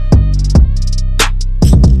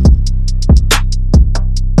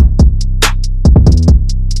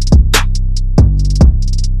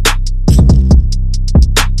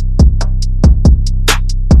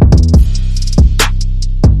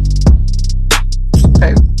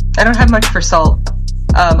 Okay. I don't have much for salt.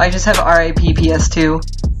 I just have RIP PS2.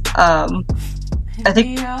 I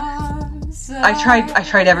think I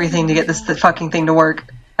tried everything to get the fucking thing to work.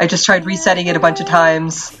 I just tried resetting it a bunch of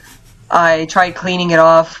times. I tried cleaning it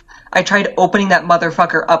off. I tried opening that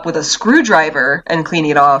motherfucker up with a screwdriver and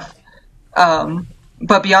cleaning it off.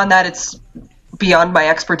 But beyond that, it's beyond my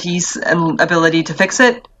expertise and ability to fix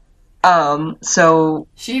it. So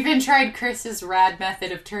she even tried Chris's rad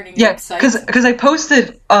method of turning the website. because I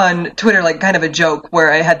posted on Twitter like kind of a joke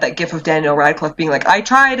where I had that gif of Daniel Radcliffe being like, I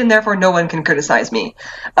tried and therefore no one can criticize me.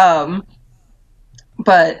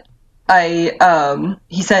 But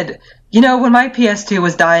he said, you know, when my PS2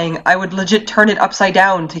 was dying, I would legit turn it upside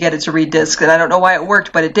down to get it to read discs, and I don't know why it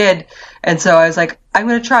worked, but it did. And so I was like, I'm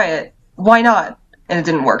going to try it. Why not? And it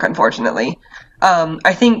didn't work, unfortunately.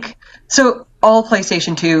 I think, so all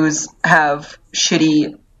PlayStation 2s have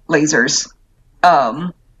shitty lasers.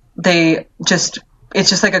 It's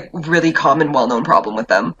just like a really common, well-known problem with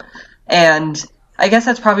them. And I guess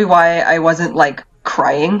that's probably why I wasn't, like,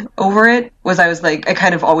 crying over it, was I was like, I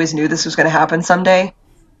kind of always knew this was going to happen someday.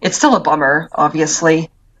 It's still a bummer,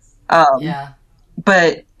 obviously.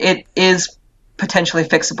 But it is potentially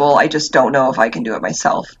fixable. I just don't know if I can do it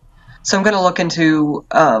myself. So I'm going to look into,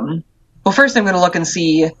 first I'm going to look and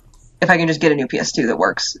see if I can just get a new PS2 that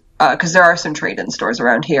works, because there are some trade-in stores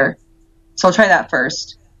around here. So I'll try that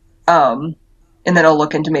first. And then I'll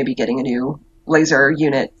look into maybe getting a new laser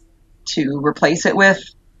unit to replace it with.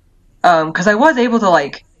 Because I was able to,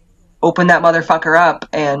 like, open that motherfucker up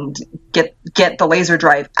and get the laser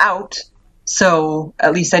drive out. So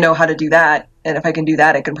at least I know how to do that. And if I can do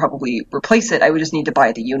that, I can probably replace it. I would just need to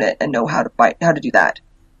buy the unit and know how to do that.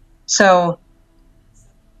 So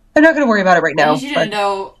I'm not going to worry about it right now. I need you to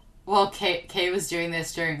know, well, Kay was doing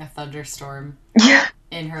this during a thunderstorm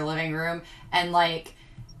in her living room. And, like,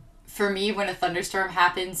 for me, when a thunderstorm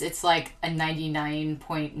happens, it's like a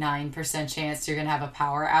 99.9% chance you're going to have a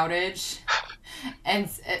power outage. And,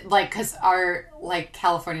 like, because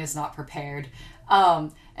California is not prepared.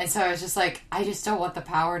 And so I was just like, I just don't want the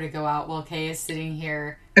power to go out while Kay is sitting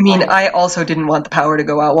here. I mean, I also didn't want the power to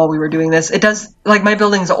go out while we were doing this. It does, like, my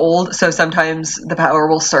building's old, so sometimes the power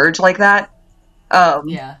will surge like that.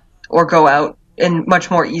 Or go out, and much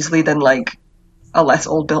more easily than, like, a less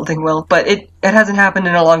old building will. But it hasn't happened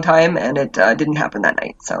in a long time, and it didn't happen that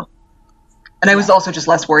night, so. And I was also just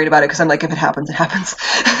less worried about it, because I'm like, if it happens, it happens.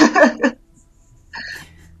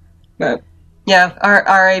 But, yeah, our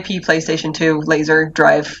RIP PlayStation 2 laser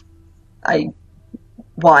drive.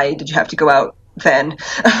 Why did you have to go out then?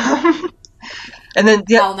 And then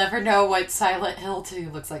I'll never know what Silent Hill 2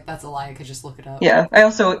 looks like. That's a lie. I could just look it up. Yeah, I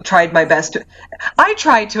also tried my best I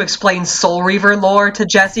tried to explain Soul Reaver lore to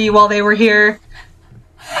Jesse while they were here.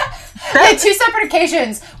 Hey, 2 separate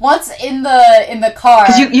occasions. Once in the car.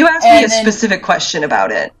 Because you asked me a specific question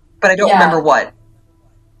about it, but I don't remember what.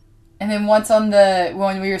 And then once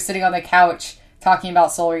when we were sitting on the couch talking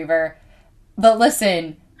about Soul Reaver. But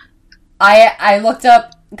listen, I looked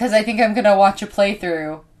up, because I think I'm going to watch a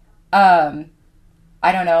playthrough.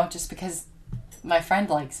 I don't know, just because my friend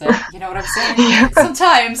likes it. You know what I'm saying?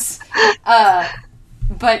 Sometimes.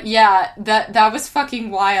 But yeah, that was fucking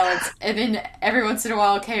wild. And then every once in a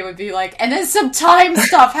while, Kay would be like, and then some time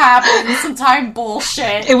stuff happens, some time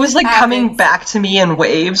bullshit. It was like coming back to me in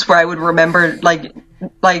waves where I would remember, like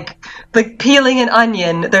peeling an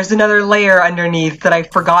onion, there's another layer underneath that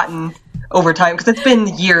I've forgotten over time, because it's been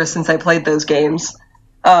years since I played those games.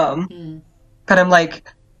 But I'm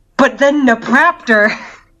like, but then Napraptor.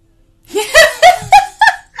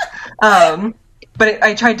 But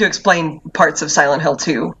I tried to explain parts of Silent Hill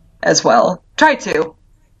 2 as well. Tried to.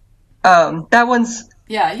 That one's...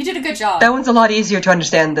 Yeah, you did a good job. That one's a lot easier to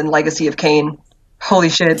understand than Legacy of Kain. Holy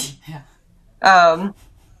shit. Yeah.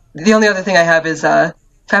 The only other thing I have is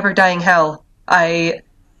Fabric Dyeing Hell. I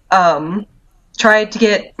tried to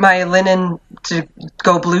get my linen to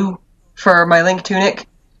go blue for my Link tunic,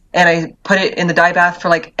 and I put it in the dye bath for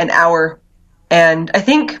like an hour, and I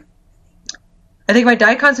think my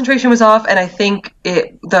dye concentration was off, and I think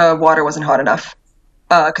the water wasn't hot enough,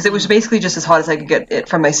 because it was basically just as hot as I could get it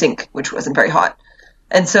from my sink, which wasn't very hot.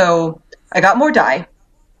 And so I got more dye,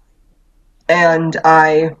 and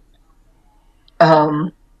I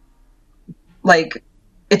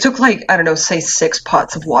it took like, I don't know, say 6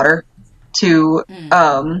 pots of water to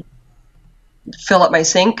fill up my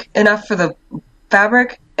sink enough for the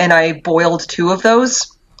fabric, and I boiled 2 of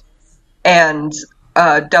those and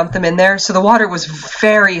dumped them in there. So the water was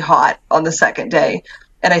very hot on the second day,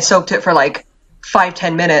 and I soaked it for like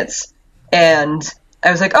 5-10 minutes, and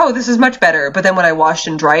I was like, oh, this is much better. But then when I washed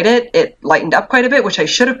and dried it, it lightened up quite a bit, which I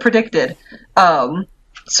should have predicted.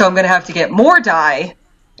 So I'm going to have to get more dye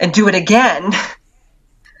and do it again.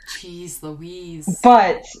 Jeez Louise.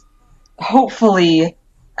 But hopefully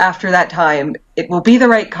after that time, it will be the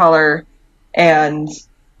right color, and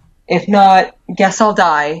if not, guess I'll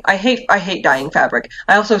dye. I hate dyeing fabric.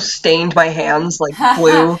 I also stained my hands like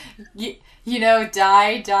blue. You know,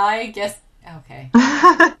 dye, guess... Okay.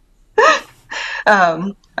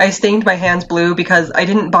 I stained my hands blue because I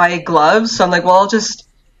didn't buy gloves, so I'm like, well, I'll just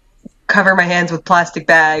cover my hands with plastic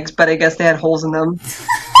bags, but I guess they had holes in them.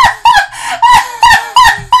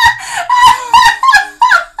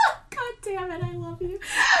 God damn it, I love you.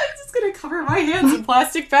 I'm just gonna cover my hands in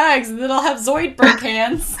plastic bags, and then I'll have Zoidberg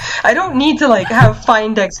hands. I don't need to, like, have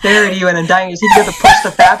fine dexterity when I'm dyeing. I just need to be able to push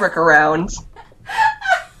the fabric around.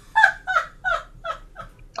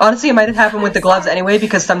 Honestly, it might have happened with the gloves anyway,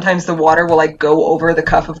 because sometimes the water will, like, go over the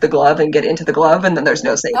cuff of the glove and get into the glove, and then there's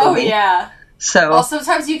no saving me. Oh, yeah. So. Well,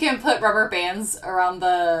 sometimes you can put rubber bands around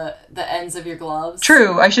the ends of your gloves.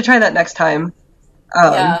 True. I should try that next time.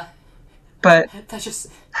 Yeah. But. That just...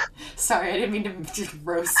 Sorry, I didn't mean to just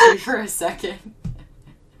roast you for a second.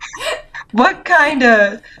 What kind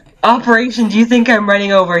of operation do you think I'm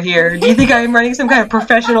running over here? Do you think I'm running some kind of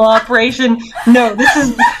professional operation? No,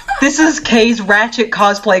 this is Kay's Ratchet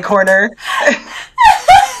cosplay corner.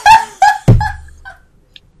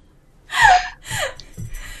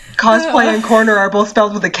 cosplay and corner are both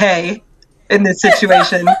spelled with a K in this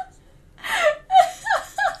situation.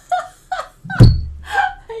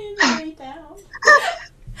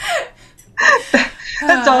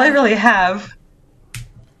 That's all I really have.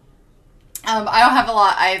 I don't have a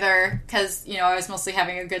lot either, because, I was mostly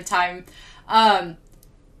having a good time. Having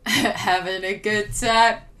a good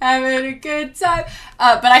time.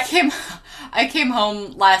 But I came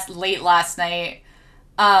home late last night.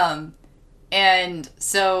 And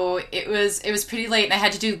so it was pretty late, and I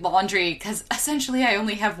had to do laundry, because essentially I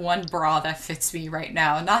only have one bra that fits me right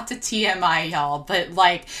now. Not to TMI, y'all, but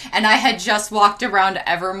and I had just walked around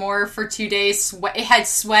Evermore for 2 days. It had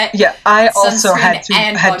sweat. Yeah, I also had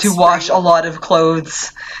to wash a lot of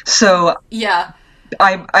clothes. So yeah,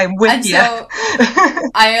 I'm with you. So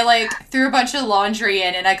I threw a bunch of laundry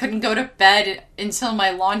in, and I couldn't go to bed until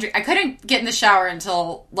I couldn't get in the shower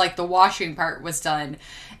until the washing part was done.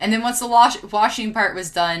 And then once the washing part was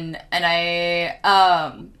done, and I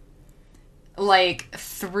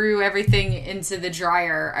threw everything into the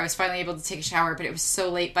dryer, I was finally able to take a shower, but it was so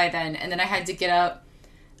late by then. And then I had to get up.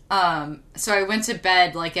 So I went to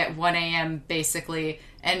bed at 1 a.m. basically,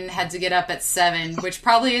 and had to get up at 7, which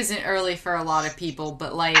probably isn't early for a lot of people,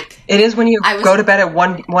 but it is when you go to bed at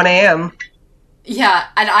 1 a.m. Yeah,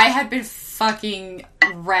 and I had been fucking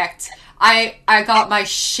wrecked. I got my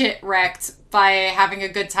shit wrecked by having a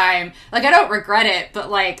good time. I don't regret it,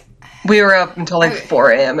 but we were up until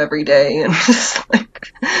 4 a.m. every day, and just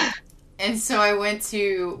And so I went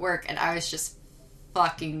to work, and I was just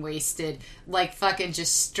fucking wasted. Fucking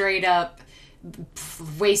just straight up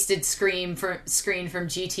wasted screen from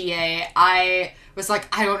GTA. I was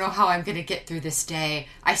I don't know how I'm gonna get through this day.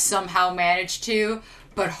 I somehow managed to,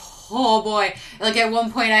 but oh boy. At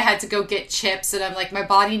one point I had to go get chips, and I'm my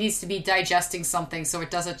body needs to be digesting something so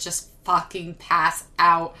it doesn't just fucking pass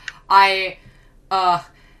out.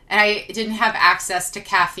 And I didn't have access to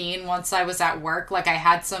caffeine once I was at work. I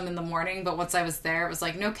had some in the morning, but once I was there, it was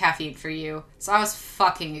no caffeine for you. So I was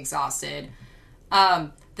fucking exhausted.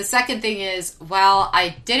 The second thing is, while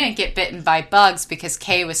I didn't get bitten by bugs because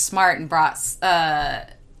Kay was smart and brought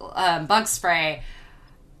bug spray,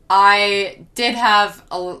 I did have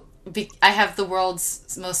I have the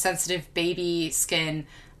world's most sensitive baby skin,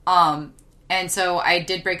 and so I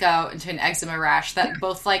did break out into an eczema rash that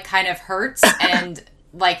both kind of hurts and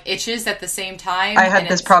itches at the same time. I had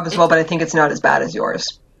this problem as well, but I think it's not as bad as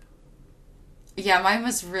yours. Yeah, mine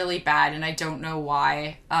was really bad, and I don't know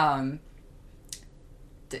why.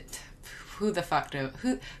 Who the fuck knows?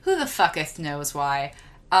 Who the fucketh knows why?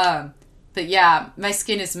 But yeah, my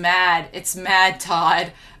skin is mad. It's mad,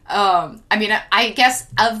 Todd. I mean, I guess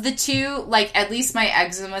of the two, at least my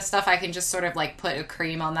eczema stuff, I can just sort of put a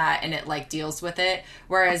cream on that and it deals with it.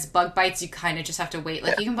 Whereas bug bites, you kind of just have to wait.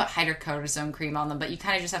 You can put hydrocortisone cream on them, but you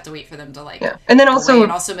kind of just have to wait for them to Yeah, and then also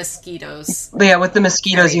mosquitoes. Yeah, with the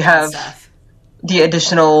mosquitoes, you have the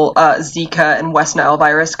additional Zika and West Nile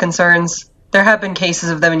virus concerns. There have been cases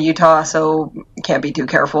of them in Utah, so you can't be too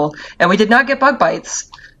careful. And we did not get bug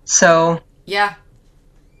bites, so yeah.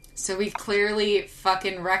 So we clearly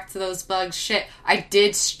fucking wrecked those bugs. Shit, I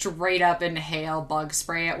did straight up inhale bug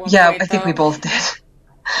spray at one point. Yeah, I think we both did.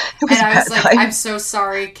 And I was time. I'm so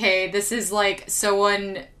sorry, Kay. This is so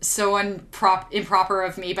improper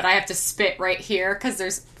of me, but I have to spit right here because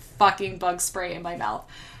there's fucking bug spray in my mouth.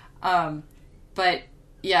 But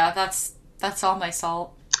yeah, that's all my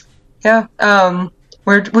salt. Yeah,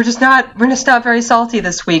 we're just not very salty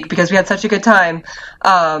this week because we had such a good time.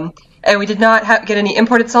 And we did not get any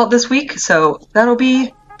imported salt this week, so that'll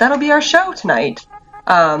be our show tonight.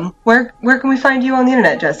 Where can we find you on the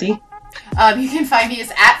internet, Jesse? You can find me as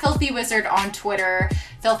 @FilthyWizard on Twitter,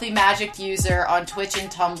 Filthy Magic User on Twitch and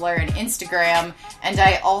Tumblr and Instagram, and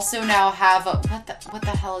I also now have what the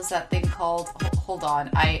hell is that thing called? Hold on,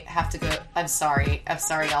 I have to go. I'm sorry,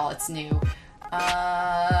 y'all. It's new.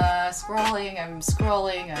 I'm scrolling.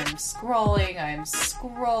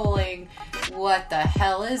 What the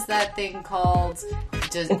hell is that thing called?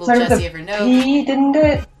 Will Jesse ever know? He didn't do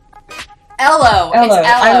it. Ello. It's Ello.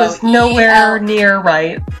 I was nowhere near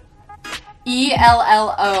right.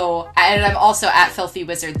 ELLO, and I'm also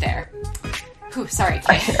 @FilthyWizard there. Whew, sorry,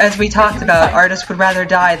 Kate. As we talked about, artists would rather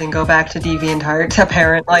die than go back to DeviantArt,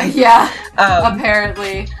 apparently. Yeah,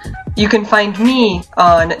 apparently. You can find me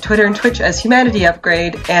on Twitter and Twitch as Humanity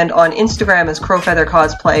Upgrade, and on Instagram as Crowfeather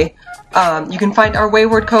Cosplay. You can find our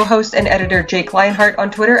wayward co-host and editor Jake Lionheart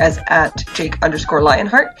on Twitter as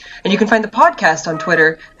 @Jake_Lionheart, and you can find the podcast on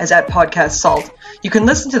Twitter as @PodcastSalt. You can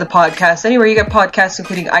listen to the podcast anywhere you get podcasts,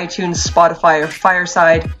 including iTunes, Spotify, or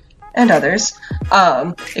Fireside. and others.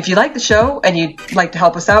 If you like the show and you'd like to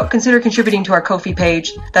help us out, consider contributing to our Ko-fi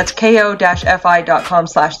page. That's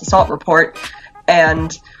ko-fi.com/The Salt Report.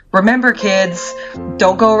 And remember, kids,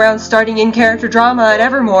 don't go around starting in-character drama at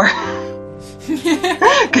Evermore.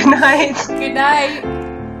 Good night. Good night.